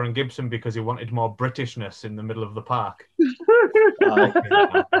for Darren Gibson because he wanted more Britishness in the middle of the park. He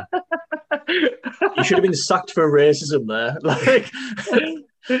should have been sacked for racism there.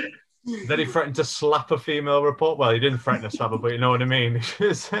 Then he threatened to slap a female reporter. Well, he didn't threaten to slap her, but you know what I mean. He should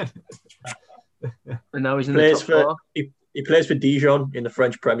have said. And now he's in the top four. He plays for Dijon in the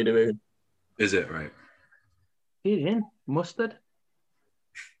French Premier Division. Is it right? He in Mustard.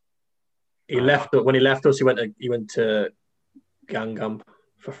 When he left us. He went to Gangam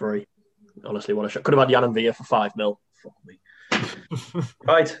for free. Honestly, what a shot! Could have had Jan and Villa for 5 mil. Fuck me.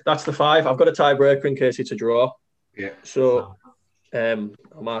 Right, that's the 5. I've got a tiebreaker in case it's a draw. Yeah. So, I'll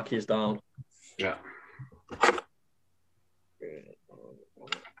mark you down. Yeah.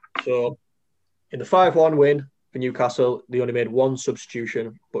 So, in the 5-1 win for Newcastle, they only made 1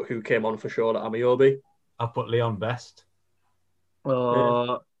 substitution, but who came on for Charlotte Amiobi? I put Leon Best.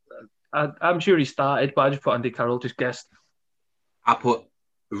 I'm sure he started, but I just put Andy Carroll, just guessed. I put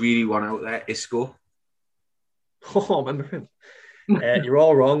really one out there, Isco. Oh, remember him. You're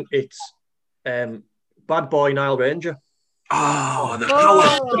all wrong. It's bad boy Nile Ranger. Oh, the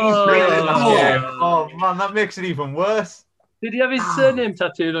power. Oh, man, that makes it even worse. Did he have his surname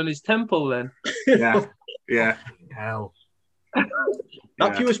tattooed on his temple then? Yeah. Yeah. Hell.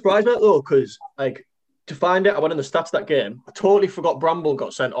 That few was surprised me though, because to find it, I went in the stats that game. I totally forgot Bramble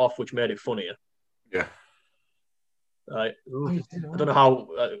got sent off, which made it funnier. Yeah. I don't know how.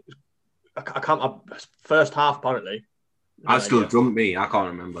 I can't. First half apparently. I still drunk me. I can't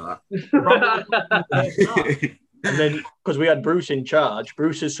remember that. And then because we had Bruce in charge,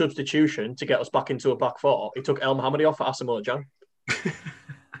 Bruce's substitution to get us back into a back 4, he took El Mohammadi off for Asamoah Gyan.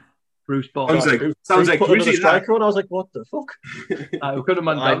 Bruce Ball. Sounds like Bruce striker, and I was like, "What the fuck?" We could have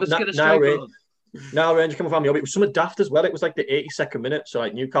man let's get a striker. Now Rangers come from me. It was something daft as well. It was like the 82nd minute, so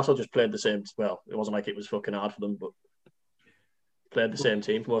Newcastle just played the same. Well, it wasn't like it was fucking hard for them, but played the same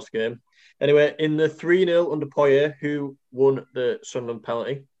team for most of the game. Anyway, in the 3-0 under Poirier, who won the Sunderland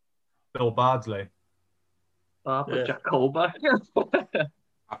penalty? Bill Bardsley. I put Jack Colback.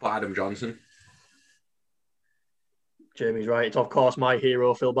 I put Adam Johnson. Jamie's right. It's of course my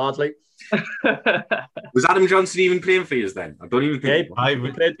hero, Phil Bardsley. Was Adam Johnson even playing for you then? I don't even think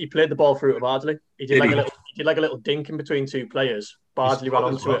he played the ball through to Bardsley. He did like a little dink in between two players. Bardsley ran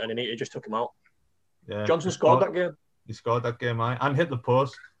onto it and he just took him out. Yeah, Johnson scored that game. He scored that game, and hit the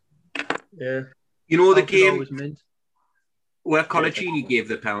post. Yeah. You know the game where Colaccini gave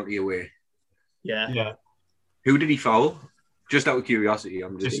the penalty away? Yeah. Who did he foul? Just out of curiosity.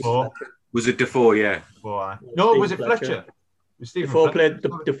 Defoe. Was it Defoe? Yeah. Defoe. No, was it Fletcher? Defoe played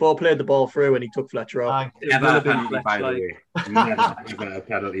the ball through and he took Fletcher out. Never a penalty, by the way. Never a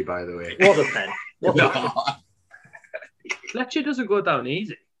penalty, by the way. What a pen. Fletcher doesn't go down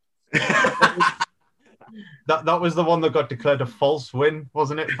easy. That was the one that got declared a false win,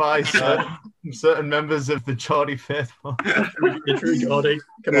 wasn't it, by certain members of the Geordie faithful? The true Geordie.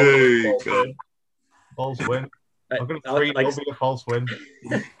 Come on. False win. I'm going to be a false win.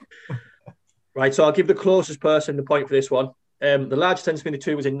 Right, so I'll give the closest person the point for this one. The largest attendance between the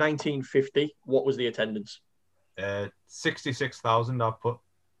two was in 1950. What was the attendance? 66,000 I put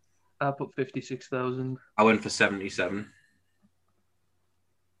 56,000. I went for 77.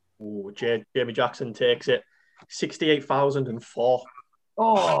 Oh, Jamie Jackson takes it. 68,004.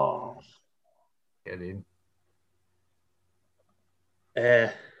 Oh. Get in.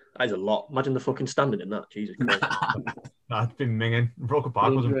 That is a lot. Imagine the fucking standing in that. Jesus Christ. I've been minging. Broken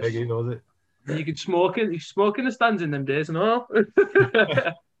Park wasn't big either, was it? You could smoke it. You smoke in the stands in them days and all.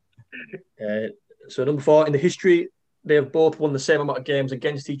 So number 4, in the history, they have both won the same amount of games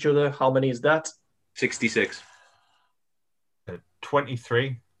against each other. How many is that? 66.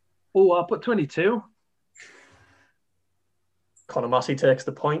 23. Oh, I put 22. Connor Massey takes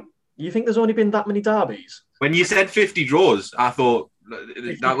the point. You think there's only been that many derbies? When you said 50 draws, I thought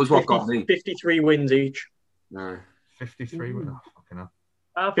that was what got me. 53 wins each. No. 53 wins. Fucking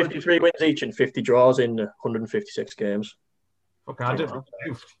hell. 53 wins each and 50 draws in 156 games. Fucking I didn't.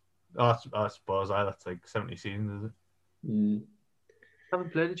 I suppose that's like 70 seasons, is it?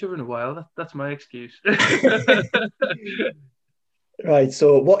 Haven't played each other in a while. That's my excuse. Right,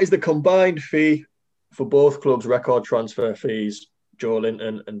 so what is the combined fee for both clubs' record transfer fees, Joe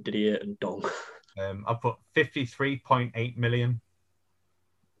Linton and Didier and Dong? I put 53.8 million.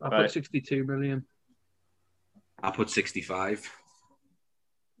 I put 62 million. I put 65.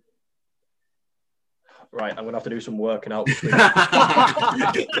 Right, I'm going to have to do some working out between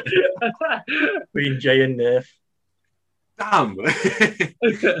Jay and Nath. Damn.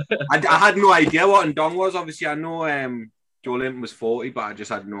 I had no idea what Ndong was. Obviously, I know Joe Linton was 40, but I just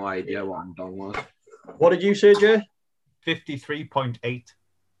had no idea what Ndong was. What did you say, Jay? 53.8.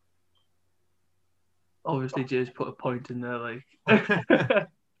 Obviously, Jay's put a point in there, like.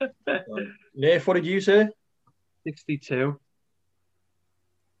 Nath, what did you say? 62.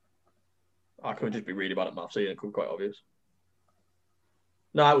 I could just be really bad at maths, so it could be quite obvious.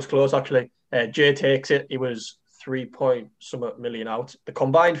 No, it was close, actually. Jay takes it. He was 3-point-something million out. The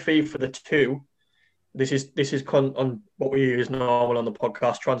combined fee for the two, this is on what we use normal on the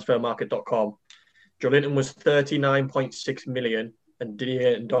podcast, transfermarket.com. Joelinton was 39.6 million and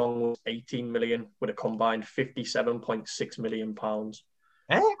Didier and Dong was 18 million with a combined 57.6 million pounds.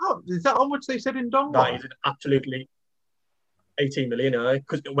 Is that how much they said in Dong? That is absolutely 18 million,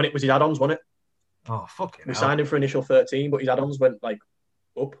 because when it was his add-ons, wasn't it? Oh, fucking We signed him for initial 13, but his add-ons went like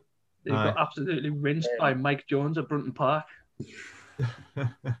up. He got absolutely rinsed by Mike Jones at Brunton Park.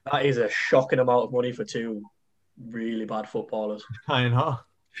 That is a shocking amount of money for two really bad footballers. I know.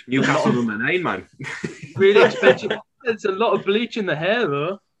 Newcastle number 9, man. Really expensive. It's a lot of bleach in the hair,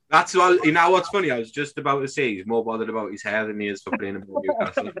 though. That's what, you know what's funny? I was just about to say he's more bothered about his hair than he is for playing in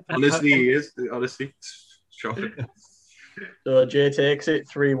Newcastle. Honestly, he is. Honestly, it's shocking. So Jay takes it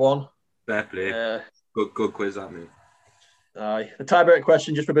 3-1. Fair play. Good quiz, that mate. Aye. The tiebreaker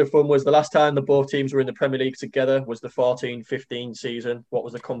question, just for a bit of fun, was the last time that both teams were in the Premier League together was the 14-15 season. What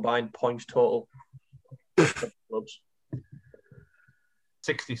was the combined points total of clubs?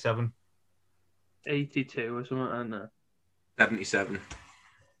 67. 82 or something, I don't know. 77.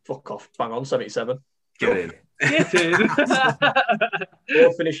 Fuck off. Bang on, 77. Get in. Get in.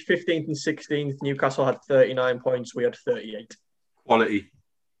 Both finished 15th and 16th. Newcastle had 39 points. We had 38. Quality.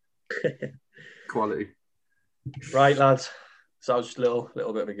 Quality. Right, lads. So that was just a little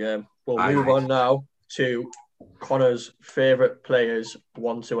bit of a game. We'll move on now to Connor's favourite players,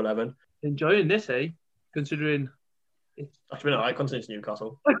 1 to 11. Enjoying this, eh? Considering it's been alright, considering it's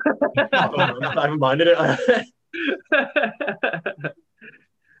Newcastle. I haven't minded it.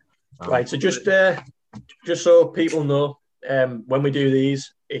 Right, so just so people know, when we do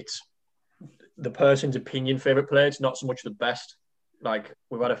these, it's the person's opinion favourite player. It's not so much the best. Like,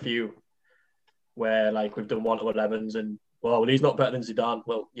 we've had a few where, like, we've done 1-11s and, well, he's not better than Zidane.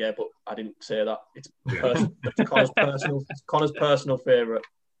 Well, yeah, but I didn't say that. It's Connor's personal favourite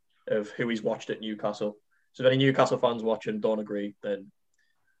of who he's watched at Newcastle. So if any Newcastle fans watch and don't agree, then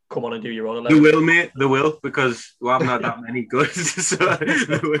come on and do your own 11. They will, mate. They will, because we haven't had that many good. So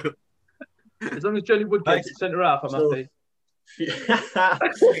they will. As long as Johnny Wood gets it centre half, I'm happy.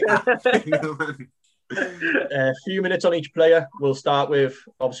 A few minutes on each player. We'll start with,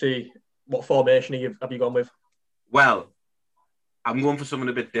 obviously, what formation have you gone with? Well, I'm going for something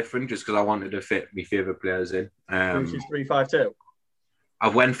a bit different just because I wanted to fit my favourite players in. 3-5-2. I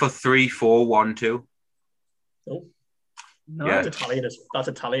went for 3-4-1-2. Oh. No. Yeah. That's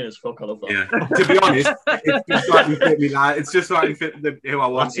Italian as fuck. I love that. Yeah. To be honest, it's just so I can fit me that. It's just so I can fit who I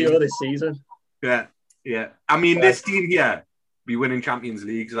want. That's you this season. Yeah. I mean, this team here be winning Champions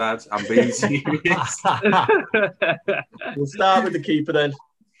Leagues, lads. I'm being serious. We'll start with the keeper then.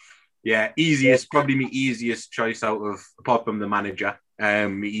 Yeah, probably my easiest choice out of, apart from the manager. My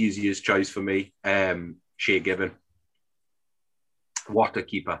easiest choice for me, Shea Given. What a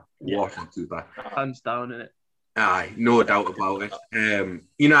keeper! Yeah. What a keeper! Hands down, innit? Aye, no doubt about it.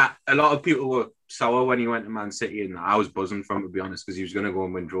 You know, a lot of people were sour when he went to Man City, and I was buzzing for him, to be honest, because he was going to go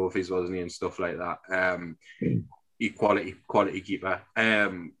and win trophies, wasn't he, and stuff like that. Quality keeper.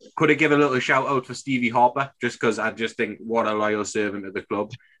 Could I give a little shout out for Stevie Harper, just because I just think what a loyal servant of the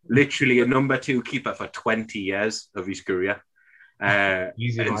club. Literally a number 2 keeper for 20 years of his career.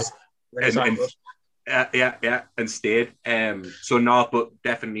 Easy, and stayed. So no, but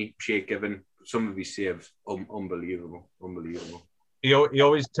definitely Shea Given. Some of his saves, unbelievable. He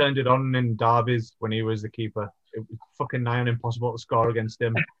always turned it on in derbies when he was the keeper. It was fucking nigh on impossible to score against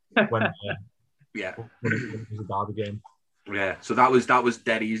him when it was a derby game. Yeah, so that was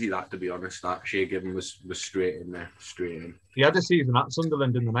dead easy. That, to be honest, that Shea Given was straight in there, straight in. He had a season at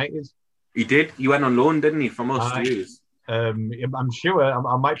Sunderland in the 90s. He did. He went on loan, didn't he, from us to use? I'm sure.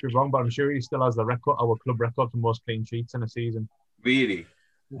 I might be wrong, but I'm sure he still has our club record for most clean sheets in a season. Really?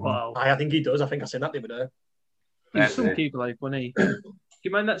 Wow. I think he does. I think I seen that the other day. He's some keeper, like, when he... Do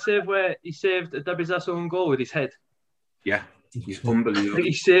you mind that save where he saved a Dabiza's own goal with his head? Yeah, he's unbelievable. I think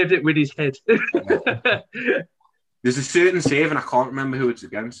he saved it with his head. There's a certain save, and I can't remember who it's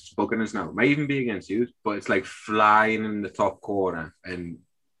against. It's bugging us now. It might even be against you, but it's like flying in the top corner, and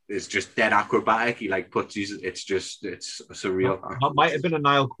it's just dead acrobatic. He like puts his. It's surreal. That might have been a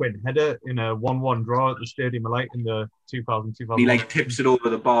Niall Quinn header in a 1-1 draw at the Stadium of Light in the 2000. He like tips it over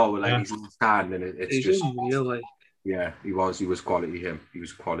the bar with like his left hand, and it's He's just unreal, like. Yeah, he was quality. He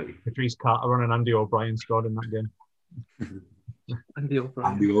was quality. Patrice Carter and Andy O'Brien scored in that game. Andy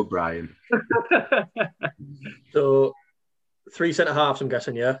O'Brien. So 3 centre halves, I'm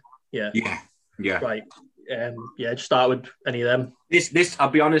guessing. Yeah. Right. Just start with any of them. This I'll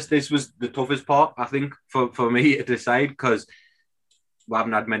be honest, this was the toughest part, I think, for me to decide, because we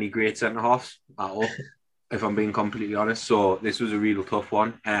haven't had many great centre halves at all, if I'm being completely honest. So this was a real tough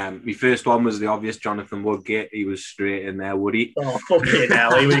one. My first one was the obvious Jonathan Woodgate. He was straight in there, Woody. Oh, fucking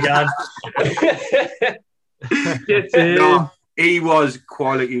hell, here we go. No, he was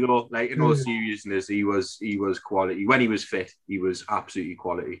quality though. Like, in all seriousness, he was quality. When he was fit, he was absolutely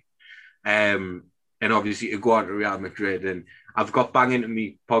quality. And obviously to go on to Real Madrid, and I've got bang into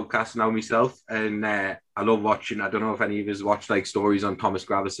me podcast now myself, and I love watching. I don't know if any of us watch like stories on Thomas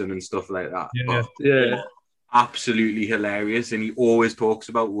Gravison and stuff like that. Yeah. Absolutely hilarious, and he always talks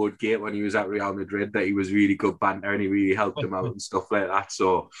about Woodgate when he was at Real Madrid, that he was really good banter and he really helped him out and stuff like that.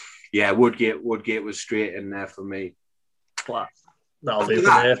 So yeah, Woodgate was straight in there for me. Class.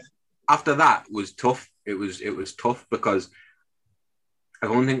 After that was tough. It was tough because I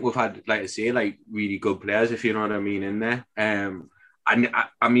don't think we've had, like I say, like really good players, if you know what I mean, in there. I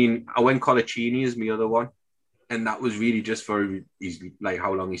mean, I went Colaccini as my other one, and that was really just for his, like,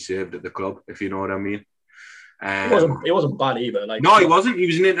 how long he served at the club, if you know what I mean. He wasn't bad either. Like, no, he wasn't. He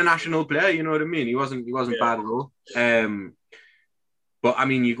was an international player. You know what I mean. He wasn't bad at all. But I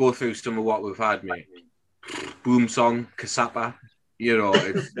mean, you go through some of what we've had, mate. Boom Song, Kasapa. You know,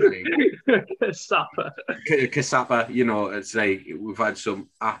 it's like, Kasapa. You know, it's like we've had some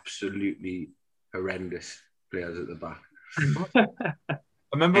absolutely horrendous players at the back. I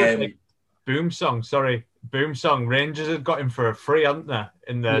remember Boom Song. Rangers had got him for a free, hadn't they,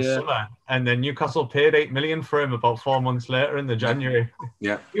 in the summer, and then Newcastle paid $8 million for him about 4 months later in the January.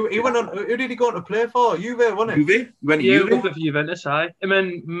 Yeah, he went on. Who did he go on to play for? Juve, wasn't it? Juve. He went to Juve. Juventus, aye. And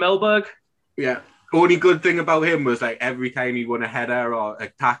then Melberg. Yeah. Only good thing about him was like every time he won a header or a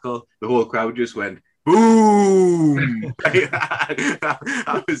tackle, the whole crowd just went boom.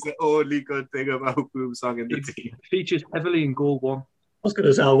 That was the only good thing about Boom Song in the team. Features heavily in goal 1. I was going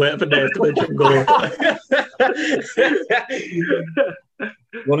to say, I'll wait for Dave to mention goal.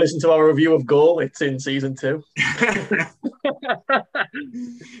 You want to listen to our review of Goal? It's in season 2.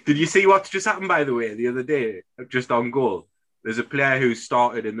 Did you see what just happened, by the way, the other day, just on Goal? There's a player who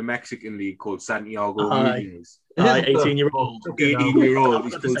started in the Mexican league called Santiago Muñez. 18-year-old. 18-year-old.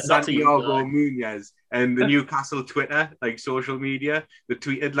 He's called Santiago Muñez. And the Newcastle Twitter, like social media, they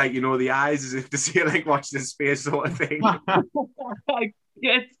tweeted like, you know, the eyes as if to say like, watch this space sort of thing. I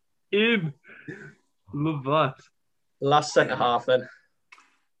get him. Love that. Last centre half then.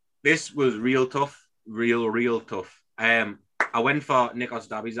 This was real tough. Real tough. I went for Nikos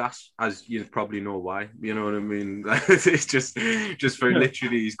Dabizas, as you probably know why. You know what I mean? It's just for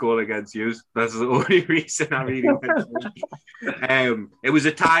literally his goal against you. That's the only reason I really went for it. It was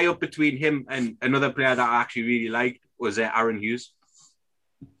a tie-up between him and another player that I actually really liked, was Aaron Hughes.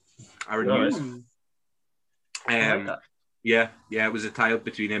 Hughes. Yeah, it was a tie-up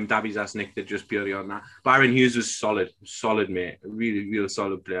between him. Dabizas nicked it just purely on that. But Aaron Hughes was solid, mate. A real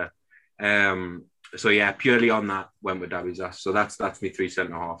solid player. So yeah, purely on that, went with Dabizas. So that's me 3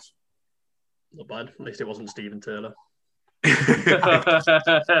 centre halves. Not bad. At least it wasn't Stephen Taylor.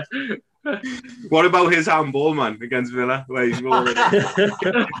 What about his handball, man, against Villa? Where he's rolling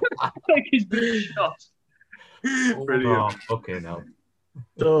it? Like his big shot. Brilliant. Oh, okay, now.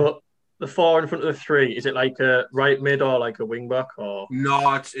 So the 4 in front of the 3, is it like a right mid or like a wing back or?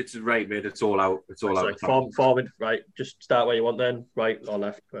 No, it's right mid. It's all out. It's all out. Like forward, right? Just start where you want then, right or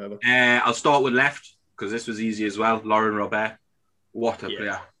left, wherever. I'll start with left because this was easy as well. Lauren Robert, what a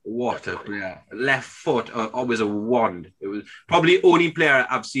player! What a player! Left foot was a wand. It was probably only player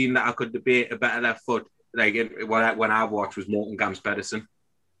I've seen that I could debate a better left foot. Like when I've watched was Morten Gams Pedersen.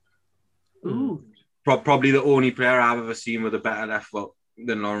 Ooh. Probably the only player I've ever seen with a better left foot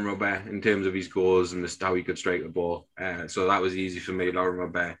than Lauren Robert in terms of his goals and how he could strike the ball. So that was easy for me, Lauren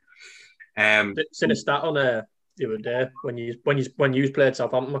Robert. Seen a stat on the other day when you played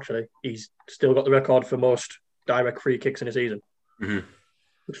Southampton. Actually, he's still got the record for most direct free kicks in a season. Mm-hmm.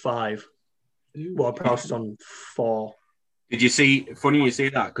 With 5. Ward Prowse is on 4. Did you see? Funny you say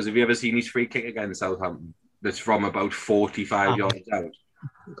that because have you ever seen his free kick against Southampton? That's from about 45 yards out.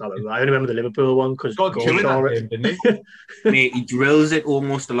 I only remember the Liverpool one because mate, he drills it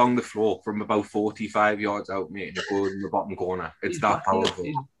almost along the floor from about 45 yards out, mate, and it goes in the bottom corner. It's that powerful.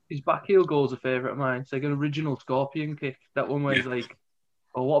 His back heel goal is a favourite of mine. It's like an original scorpion kick. That one where he's like,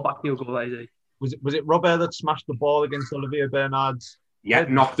 oh, what a back heel goal that is. Was it Robert that smashed the ball against Olivier Bernard's? Yeah,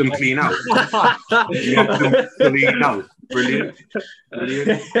 knocked them clean out. Brilliant.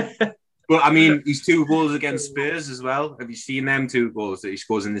 But I mean, his 2 goals against Spurs as well. Have you seen them 2 goals that he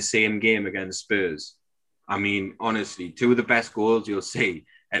scores in the same game against Spurs? I mean, honestly, 2 of the best goals you'll see,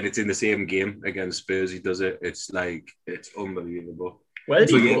 and it's in the same game against Spurs. He does it. It's unbelievable. Where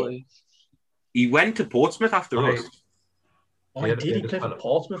did he go? He went to Portsmouth after us. Oh, did he play for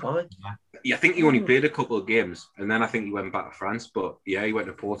Portsmouth? Yeah, I think he only played a couple of games, and then I think he went back to France. But yeah, he went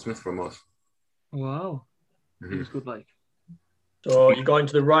to Portsmouth from us. Wow, Mm-hmm. He was good, like. So you're going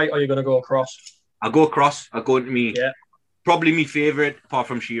to the right, or you're going to go across? I'll go across. I'll go into me. Yeah. Probably my favourite, apart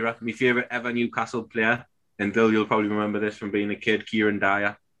from Shearer, my favourite ever Newcastle player. And Bill, you'll probably remember this from being a kid, Kieran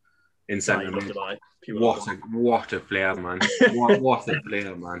Dyer in centre mid. What a player, man! what a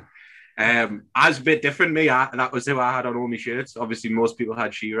player, man! I was a bit different. That was who I had on all my shirts. Obviously, most people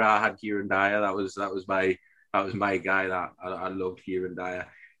had Shearer. I had Kieran Dyer. That was my guy. That I loved Kieran Dyer.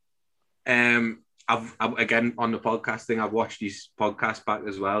 I've again on the podcast thing. I've watched his podcast back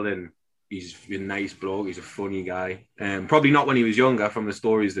as well, and he's a nice bloke. He's a funny guy. Probably not when he was younger, from the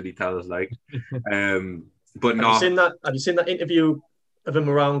stories that he tells. Like, but no. Have you seen that interview of him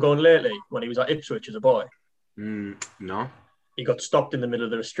around going lately when he was at Ipswich as a boy? No. He got stopped in the middle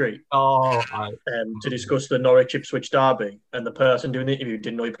of the street to discuss the Norwich-Ipswich derby, and the person doing the interview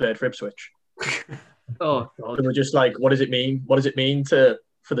didn't know he played for Ipswich. Oh, God. They were just like, what does it mean? What does it mean for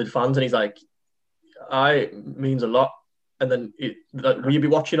the fans? And he's like, it means a lot. And then, will you be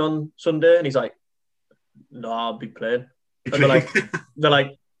watching on Sunday? And he's like, no, I'll be playing. And they're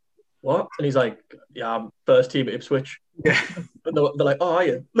like, what? And he's like, yeah, I'm first team at Ipswich. Yeah. And they're like, oh, are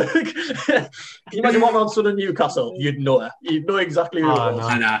you? Can you imagine what around Sunday Newcastle? You'd know it. You'd know exactly who it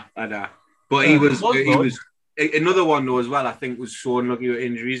was. I know. But he was another one though as well. I think was so unlucky with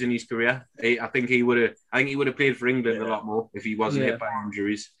injuries in his career. I think he would have played for England a lot more if he wasn't hit by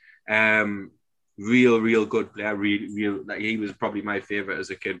injuries. Real good player. Real. Like, he was probably my favourite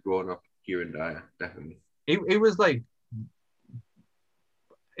as a kid growing up. Kieran Dyer, definitely. He was like,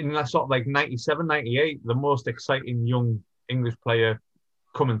 in that sort of like 97, 98, the most exciting young English player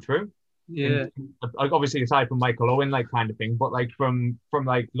coming through. Yeah. Like obviously aside from Michael Owen, like kind of thing, but like from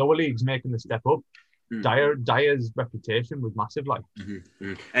like lower leagues making the step up, Dyer's reputation was massive. Like,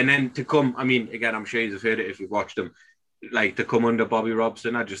 and then to come, I mean, again, I'm sure you've heard it if you've watched him. Like to come under Bobby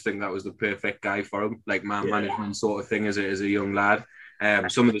Robson, I just think that was the perfect guy for him. Like man management sort of thing as a young lad.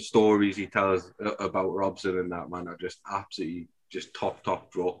 Some of the stories he tells about Robson and that man are just absolutely just top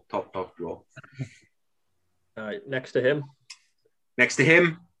draw. All right, next to him,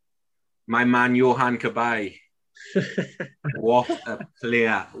 my man Johan Cabaye. What a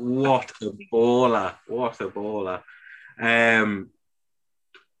player! What a baller!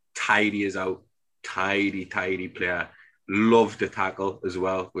 Tidy as out, tidy player. Loved the tackle as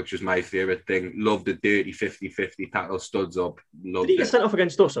well, which was my favourite thing. Loved the dirty 50-50 tackle, studs up. Loved Did he get sent off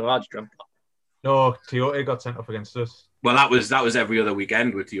against us or I just dreamt that? No, Tiote got sent off against us. Well, that was every other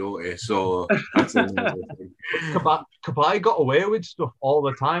weekend with Tiote, so that's another thing. Cabaye got away with stuff all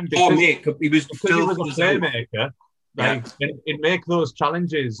the time. Because, he was a playmaker. Like, he'd make those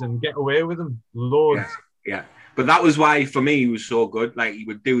challenges and get away with them loads. Yeah. But that was why, for me, he was so good. Like, he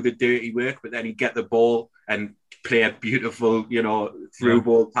would do the dirty work, but then he'd get the ball and play a beautiful, through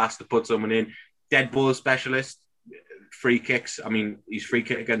ball pass to put someone in. Dead ball specialist, free kicks. I mean, his free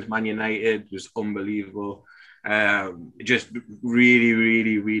kick against Man United was unbelievable. Just really,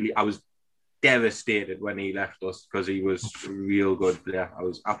 really, really, I was devastated when he left us because he was a real good player. I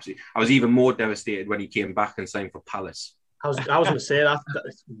was even more devastated when he came back and signed for Palace. I was going to say that.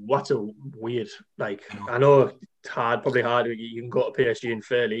 What a weird, like, I know it's probably hard. You can go to PSG and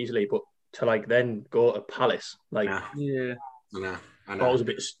fairly easily, but to like then go to Palace, like, I know. That was a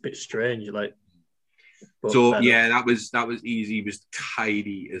bit strange, like. So that was easy. He was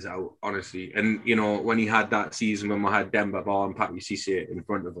tidy as out, honestly. And when he had that season when we had Demba Ba and Patrick Cisse in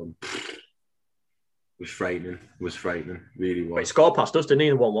front of him, it was frightening. Really was. He scored past us, didn't he?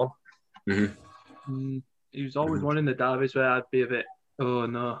 In 1-1. Mm-hmm. He was always one in the derbies where I'd be a bit, oh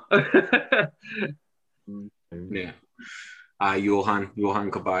no. Yeah. Johan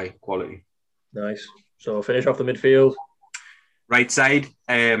Cabaye, quality. Nice. So finish off the midfield. Right side,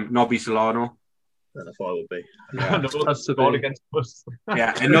 Nobby Solano. I thought it would be. Yeah, against us.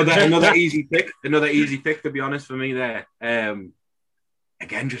 Yeah, another easy pick. Another easy pick, to be honest, for me there.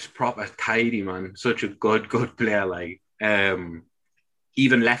 Again, just proper tidy, man. Such a good player. Like,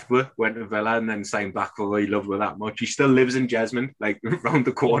 even left went to Villa and then signed back for what he loved with that much. He still lives in Jesmond, like around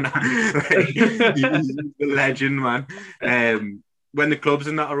the corner. He's a legend, man. When the clubs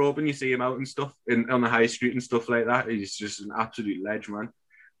and that are open, you see him out and stuff on the high street and stuff like that. He's just an absolute legend, man.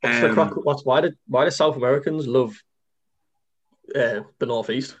 What's the crack? Why do South Americans love the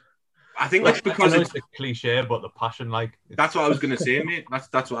Northeast? I think that's because it's a cliche, but the passion, like, that's what I was going to say, mate.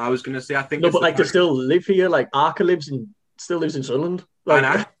 That's what I was going to say. I think no, but like they still live here. Like Arca still lives in Sunderland.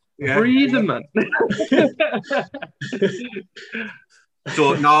 Like, breathing, man.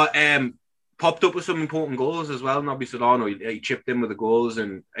 So now, popped up with some important goals as well. Nobby Solano, he chipped in with the goals,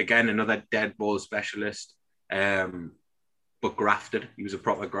 and again another dead ball specialist. But grafted. He was a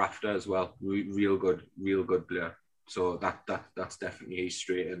proper grafter as well. Real good player. So that's definitely he's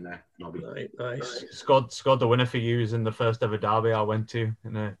straight in there. Nobby. Nice. Scored the winner for you in the first ever derby I went to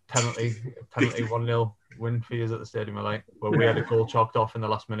in a penalty 1-0 win for you at the Stadium of Light, where we had a goal chalked off in the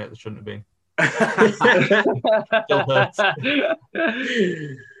last minute that shouldn't have been. Still hurts.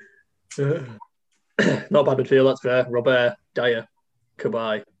 Not bad midfield, that's fair. Robert, Dyer,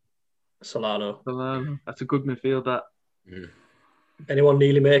 Cabaye, Solano. That's a good midfield, that. Anyone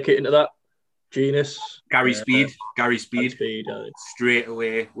nearly make it into that? Genius. Gary Speed. Straight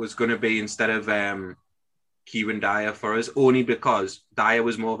away was going to be instead of Kieran Dyer for us, only because Dyer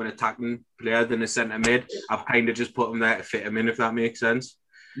was more of an attacking player than a centre mid. I've kind of just put him there to fit him in, if that makes sense.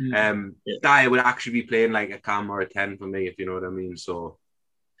 Dyer would actually be playing like a cam or a 10 for me, if you know what I mean. So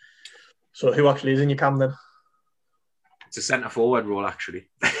who actually is in your cam then? It's a centre forward role, actually.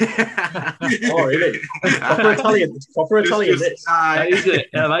 Oh, really? Proper Italian. Is it?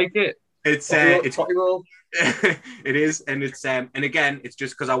 I like it. It's it is, and it's and again, it's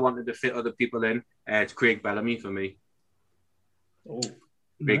just because I wanted to fit other people in. It's Craig Bellamy for me. Oh,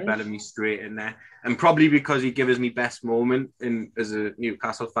 Craig Bellamy straight in there, and probably because he gives me best moment as a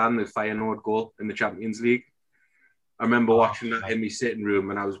Newcastle fan, the Feyenoord goal in the Champions League. I remember watching that in my sitting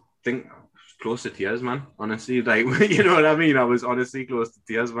room, and I was thinking, close to tears, man. Honestly, like, you know what I mean? I was honestly close to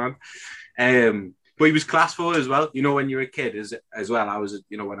tears, man. But he was class forward as well. You know, when you're a kid as well, I was,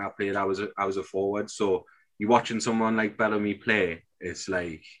 when I played, I was a forward. So you watching someone like Bellamy play, it's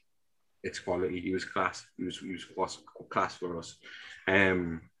like it's quality. He was class. He was class for us.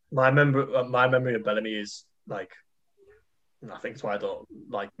 My memory of Bellamy is like, I think that's why I don't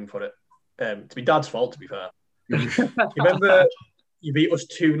like him for it. It's my dad's fault, to be fair. You remember you beat us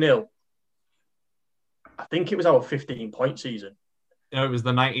 2-0? I think it was our 15-point season. It was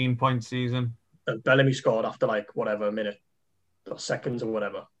the 19-point season. And Bellamy scored after like whatever minute or seconds or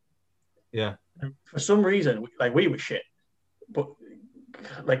whatever. Yeah. And for some reason, we were shit. But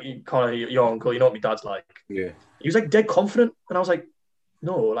like Connor, your uncle, you know what my dad's like. Yeah. He was like dead confident, and I was like,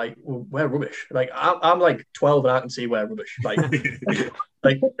 no, like we're rubbish. Like I'm like 12 and I can see we're rubbish. Like,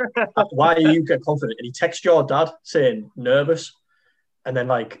 like why are you get confident? And he texts your dad saying nervous, and then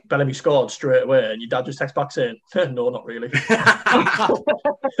like Bellamy scored straight away, and your dad just texts back saying, no, not really. Ever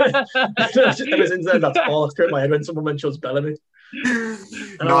since then, that's all that's in my head when someone mentions Bellamy.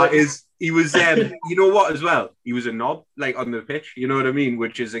 No, he was you know what as well? He was a knob, like on the pitch, you know what I mean?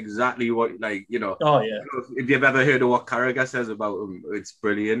 Which is exactly what, like, you know. Oh yeah. If you've ever heard of what Carragher says about him, it's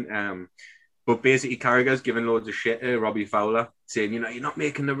brilliant. But basically Carragher's giving loads of shit to Robbie Fowler, saying, you know, you're not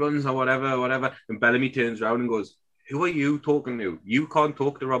making the runs or whatever. And Bellamy turns around and goes, who are you talking to? You can't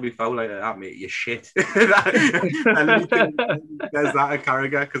talk to Robbie Fowler like that, mate. You're shit. Bellamy does that at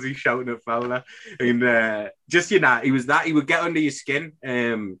Carragher because he's shouting at Fowler. And just, you know, he would get under your skin.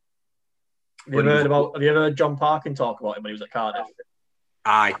 Have you ever heard John Parkin talk about him when he was at Cardiff?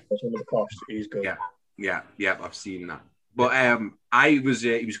 Aye. He's good. Yeah, I've seen that. But he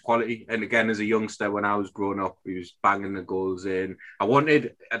was quality. And again, as a youngster, when I was growing up, he was banging the goals in. I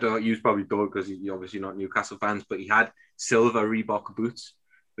don't know, you probably don't because you're obviously not Newcastle fans, but he had silver Reebok boots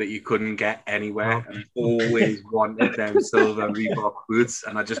that you couldn't get anywhere. And I always wanted them silver Reebok boots,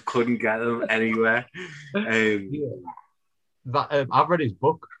 and I just couldn't get them anywhere. I've read his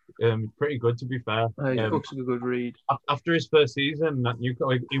book. Pretty good, to be fair. His book's a good read. After his first season at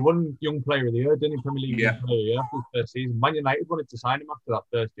Newcastle, he won Young Player of the Year, didn't he? Premier League Young Player of the Year after his first season. Man United wanted to sign him after that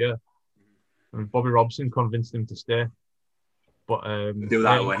first year, and Bobby Robson convinced him to stay. But do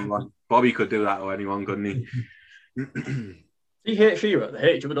that to anyone. Bobby could do that to anyone, couldn't he? He hates Shearer. They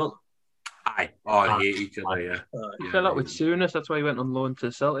hate each other, don't they? They hate each other. Yeah. He fell out with Souness. That's why he went on loan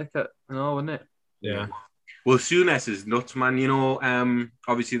to Celtic. Wasn't it? Yeah. Well, Souness is nuts, man. You know,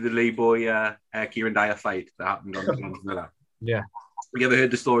 obviously the Lee boy Kieran Dyer fight that happened on the Villa. Yeah. You ever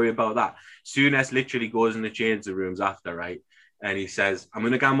heard the story about that? Souness literally goes in the changing rooms after, right? And he says, I'm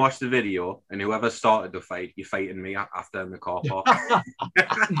going to go and watch the video, and whoever started the fight, you're fighting me after in the car park.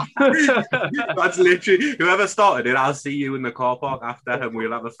 That's literally, whoever started it, I'll see you in the car park after, and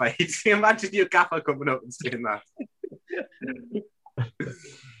we'll have a fight. Imagine your gaffer coming up and saying that.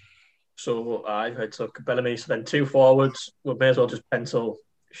 So I took Bellamy. So then 2 forwards. We may as well just pencil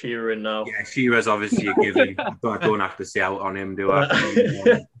Shearer in now. Yeah, Shearer's obviously a given. I don't have to say out on him, do I?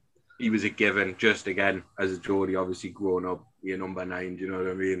 He was a given. Just again, as a Geordie, obviously growing up, you're number 9. Do you know what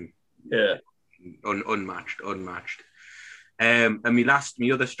I mean? Yeah. Unmatched. And my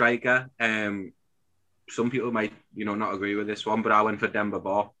other striker. Some people might, not agree with this one, but I went for Demba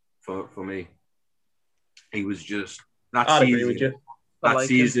Ba for me. He was just I'd agree with you. That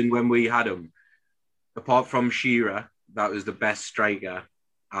season when we had him, apart from Shearer, that was the best striker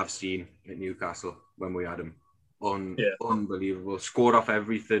I've seen at Newcastle when we had him. Unbelievable. Scored off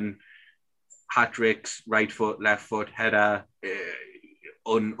everything. Hat-tricks, right foot, left foot, header.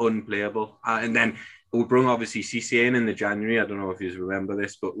 Unplayable. And then we brung obviously Cissé in the January. I don't know if you remember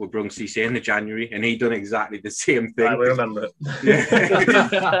this, but we brung Cissé in the January and he done exactly the same thing. I remember it.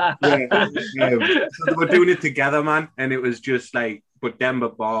 So we're doing it together, man. And it was just like, but Demba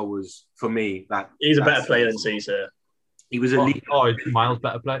Ba was, for me, he's a better player than Cissé. He was elite. He's a miles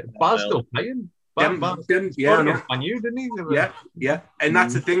better player. Ba's still playing. Didn't he? Yeah. And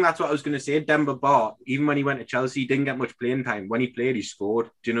that's the thing. That's what I was going to say. Demba Ba, even when he went to Chelsea, he didn't get much playing time. When he played, he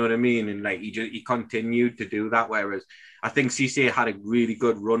scored. Do you know what I mean? And he continued to do that. Whereas I think Cissé had a really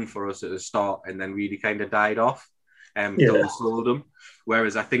good run for us at the start, and then really kind of died off. Till we sold him.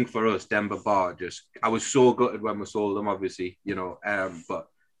 Whereas I think for us, Demba Ba I was so gutted when we sold him, obviously, but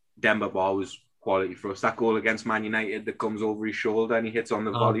Demba Ba was quality for us. That goal against Man United that comes over his shoulder and he hits on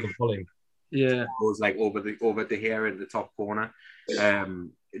the volley. Yeah, goes like over the hair in the top corner.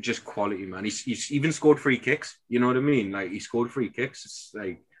 Just quality, man. He's even scored free kicks. You know what I mean? Like he scored free kicks. It's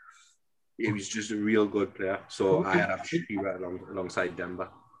like he was just a real good player. So I had Shearer alongside Demba.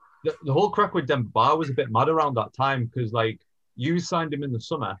 The whole crack with Demba Ba was a bit mad around that time because you signed him in the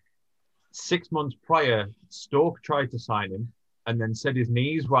summer. 6 months prior, Stoke tried to sign him and then said his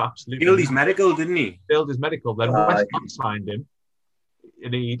knees were absolutely... Failed his medical, didn't he? Failed his medical. Then West Ham signed him.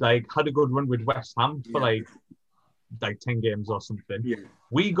 And he had a good run with West Ham for like 10 games or something. Yeah.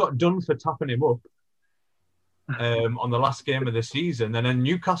 We got done for tapping him up on the last game of the season, and then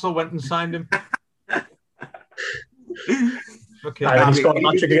Newcastle went and signed him. Okay. He scored a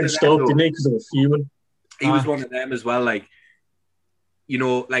match against Stoke, didn't he? Because they were fuming. He was one of them as well. Like, you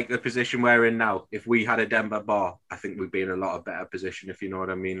know, like the position we're in now. If we had a Demba Ba, I think we'd be in a lot of better position. If you know what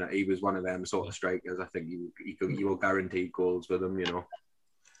I mean. Like, he was one of them sort of strikers. I think you will guarantee goals with him. You know.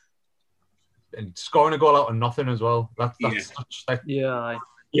 And scoring a goal out of nothing as well. That's such like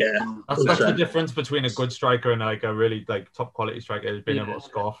That's the difference between a good striker and like a really like top quality striker is being able to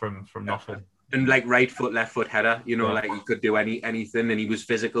score from nothing. And like right foot, left foot header, you know, like he could do anything, and he was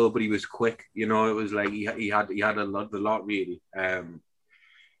physical, but he was quick. You know, it was like he had a lot really.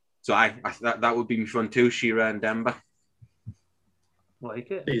 So that would be my fun too, Shearer and Demba.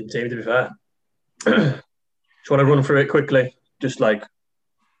 Like it. Team, to be fair. Just want to run through it quickly, just like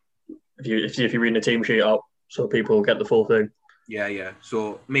if you're reading the team sheet out, so people get the full thing. Yeah.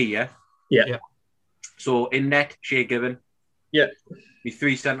 So me, yeah. So in net, Shea Given. Yeah. My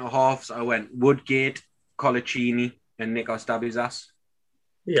 3 centre halves, I went Woodgate, Colaccini, and Nick Ostabizas.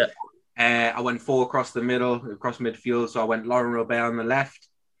 Yeah. I went 4 across midfield. So I went Lauren Robert on the left,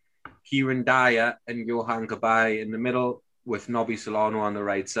 Kieran Dyer and Johan Kabay in the middle, with Nobby Solano on the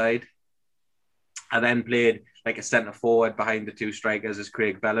right side. I then played like a centre forward behind the 2 strikers as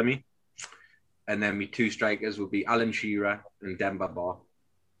Craig Bellamy. And then my 2 strikers would be Alan Shearer and Demba Ba.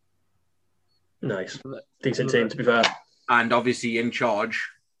 Nice. Decent team, to be fair. And obviously in charge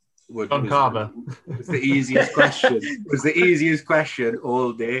John Carver. Was the easiest question. Was the easiest question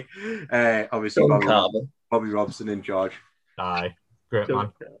all day. Obviously Bobby Robson in charge. Aye. Great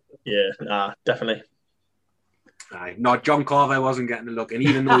man. Yeah, definitely. Aye. No, John Carver wasn't getting a look, and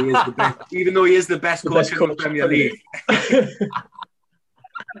even though he is the best coach in the Premier League.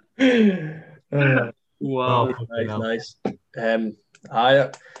 Wow. Nice.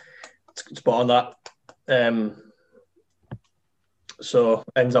 Spot on that. So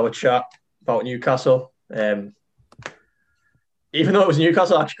ends our chat about Newcastle. Even though it was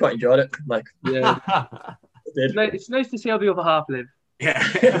Newcastle, I actually quite enjoyed it. Like, yeah, it's nice to see how the other half live. Yeah.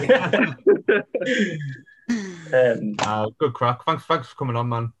 Good crack. Thanks for coming on,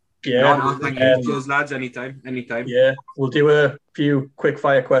 man. Yeah. No, thank you. Cheers, lads. Anytime. Yeah, we'll do a few quick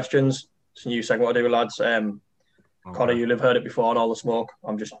fire questions. It's a new segment I do, lads. Connor, you'll have heard it before on All the Smoke.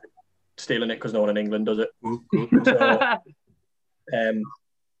 I'm just stealing it because no one in England does it. Cool. So,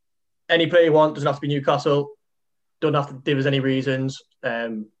 any player you want, doesn't have to be Newcastle. Don't have to give us any reasons.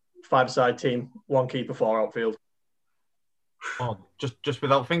 5-side team, 1 keeper, 4 outfield. Oh, just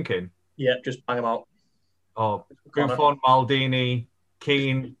without thinking. Yeah, just bang them out. Oh, Buffon, Maldini,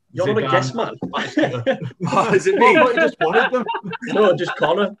 Keane. You're not a guess man. Oh, is it me? Just one of them. No, just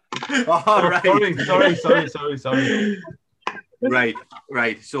Connor. Oh, right. Sorry.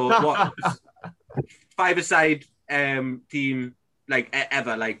 Right. So what? 5-a-side team, like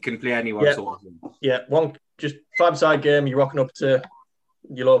ever, like can play anyone sort of thing. Yeah, one just 5-side game. You're rocking up to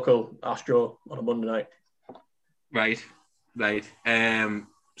your local Astro on a Monday night. Right.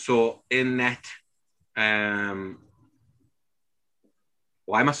 So in net,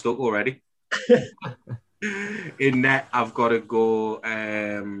 why am I stuck already? In net, I've got to go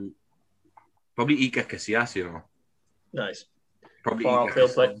probably Iker Casillas, you know. Nice. Probably 4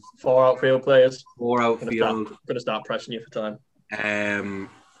 outfield players. 4 outfield. I'm going to start pressing you for time.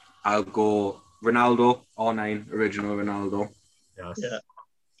 I'll go Ronaldo, R9, original Ronaldo. Yes. Yeah.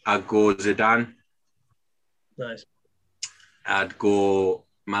 I'd go Zidane. Nice. I'd go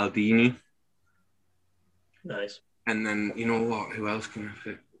Maldini. Nice. And then, you know what? Who else can I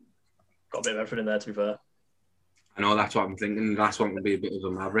fit? Got a bit of everything there, to be fair. I know that's what I'm thinking. The last one would be a bit of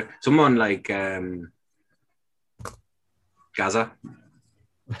a maverick. Someone like Gaza.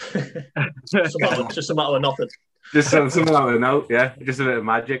 Just a matter of nothing. Just something out of a note, yeah. Just a bit of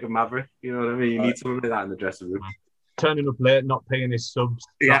magic and maverick. You know what I mean? You need something like that in the dressing room. Turning up late, not paying his subs.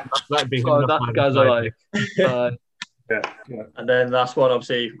 Yeah. That'd be That guy's like. Yeah. And then last one,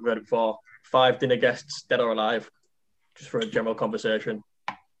 obviously, we've heard it before. 5 dinner guests, dead or alive, just for a general conversation.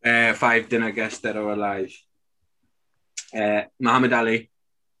 5 dinner guests, dead or alive. Muhammad Ali.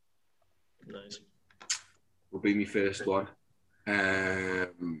 Nice. Will be my first one.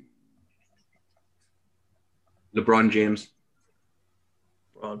 LeBron James.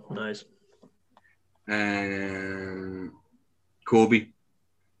 Oh, nice. Kobe.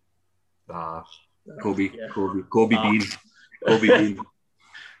 Kobe Bean. Kobe Bean.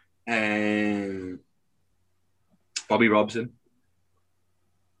 Bobby Robson.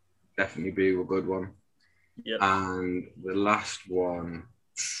 Definitely be a good one. Yep. And the last one.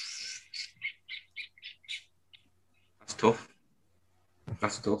 tough.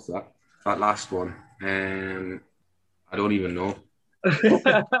 That's tough. That last one. I don't even know.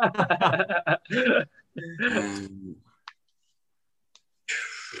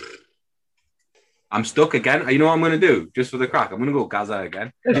 I'm stuck again. You know what I'm going to do? Just for the crack, I'm going to go Gaza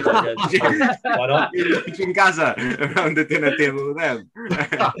again. Why not? Between Gaza around the dinner table with them.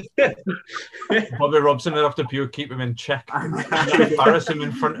 Bobby Robson would have to keep him in check. Embarrass him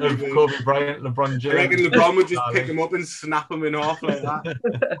in front of Kobe Bryant, LeBron James. I reckon LeBron would just pick him up and snap him in half like that.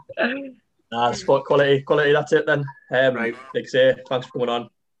 Sport quality. That's it then. Right. Like I say, thanks for coming on.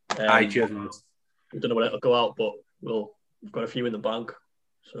 Aye, cheers, mates. We don't know when it'll go out, but we've got a few in the bank.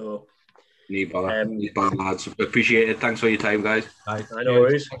 So. Need bother, lads. Appreciate it. Thanks for your time, guys. Aye, no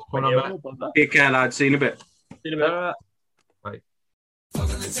worries. Take care, lads. See you in a bit. See you in a bit. Bye.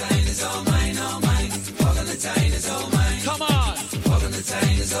 Come on!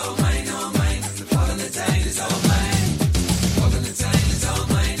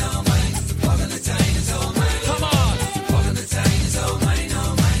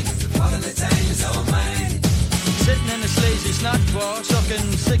 Sitting in a sleazy snack bar,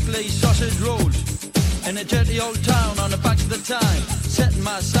 sucking sickly sausage rolls in a dirty old town on the back of the time, setting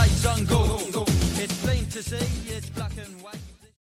my sights on gold. It's plain to see, it's black and white.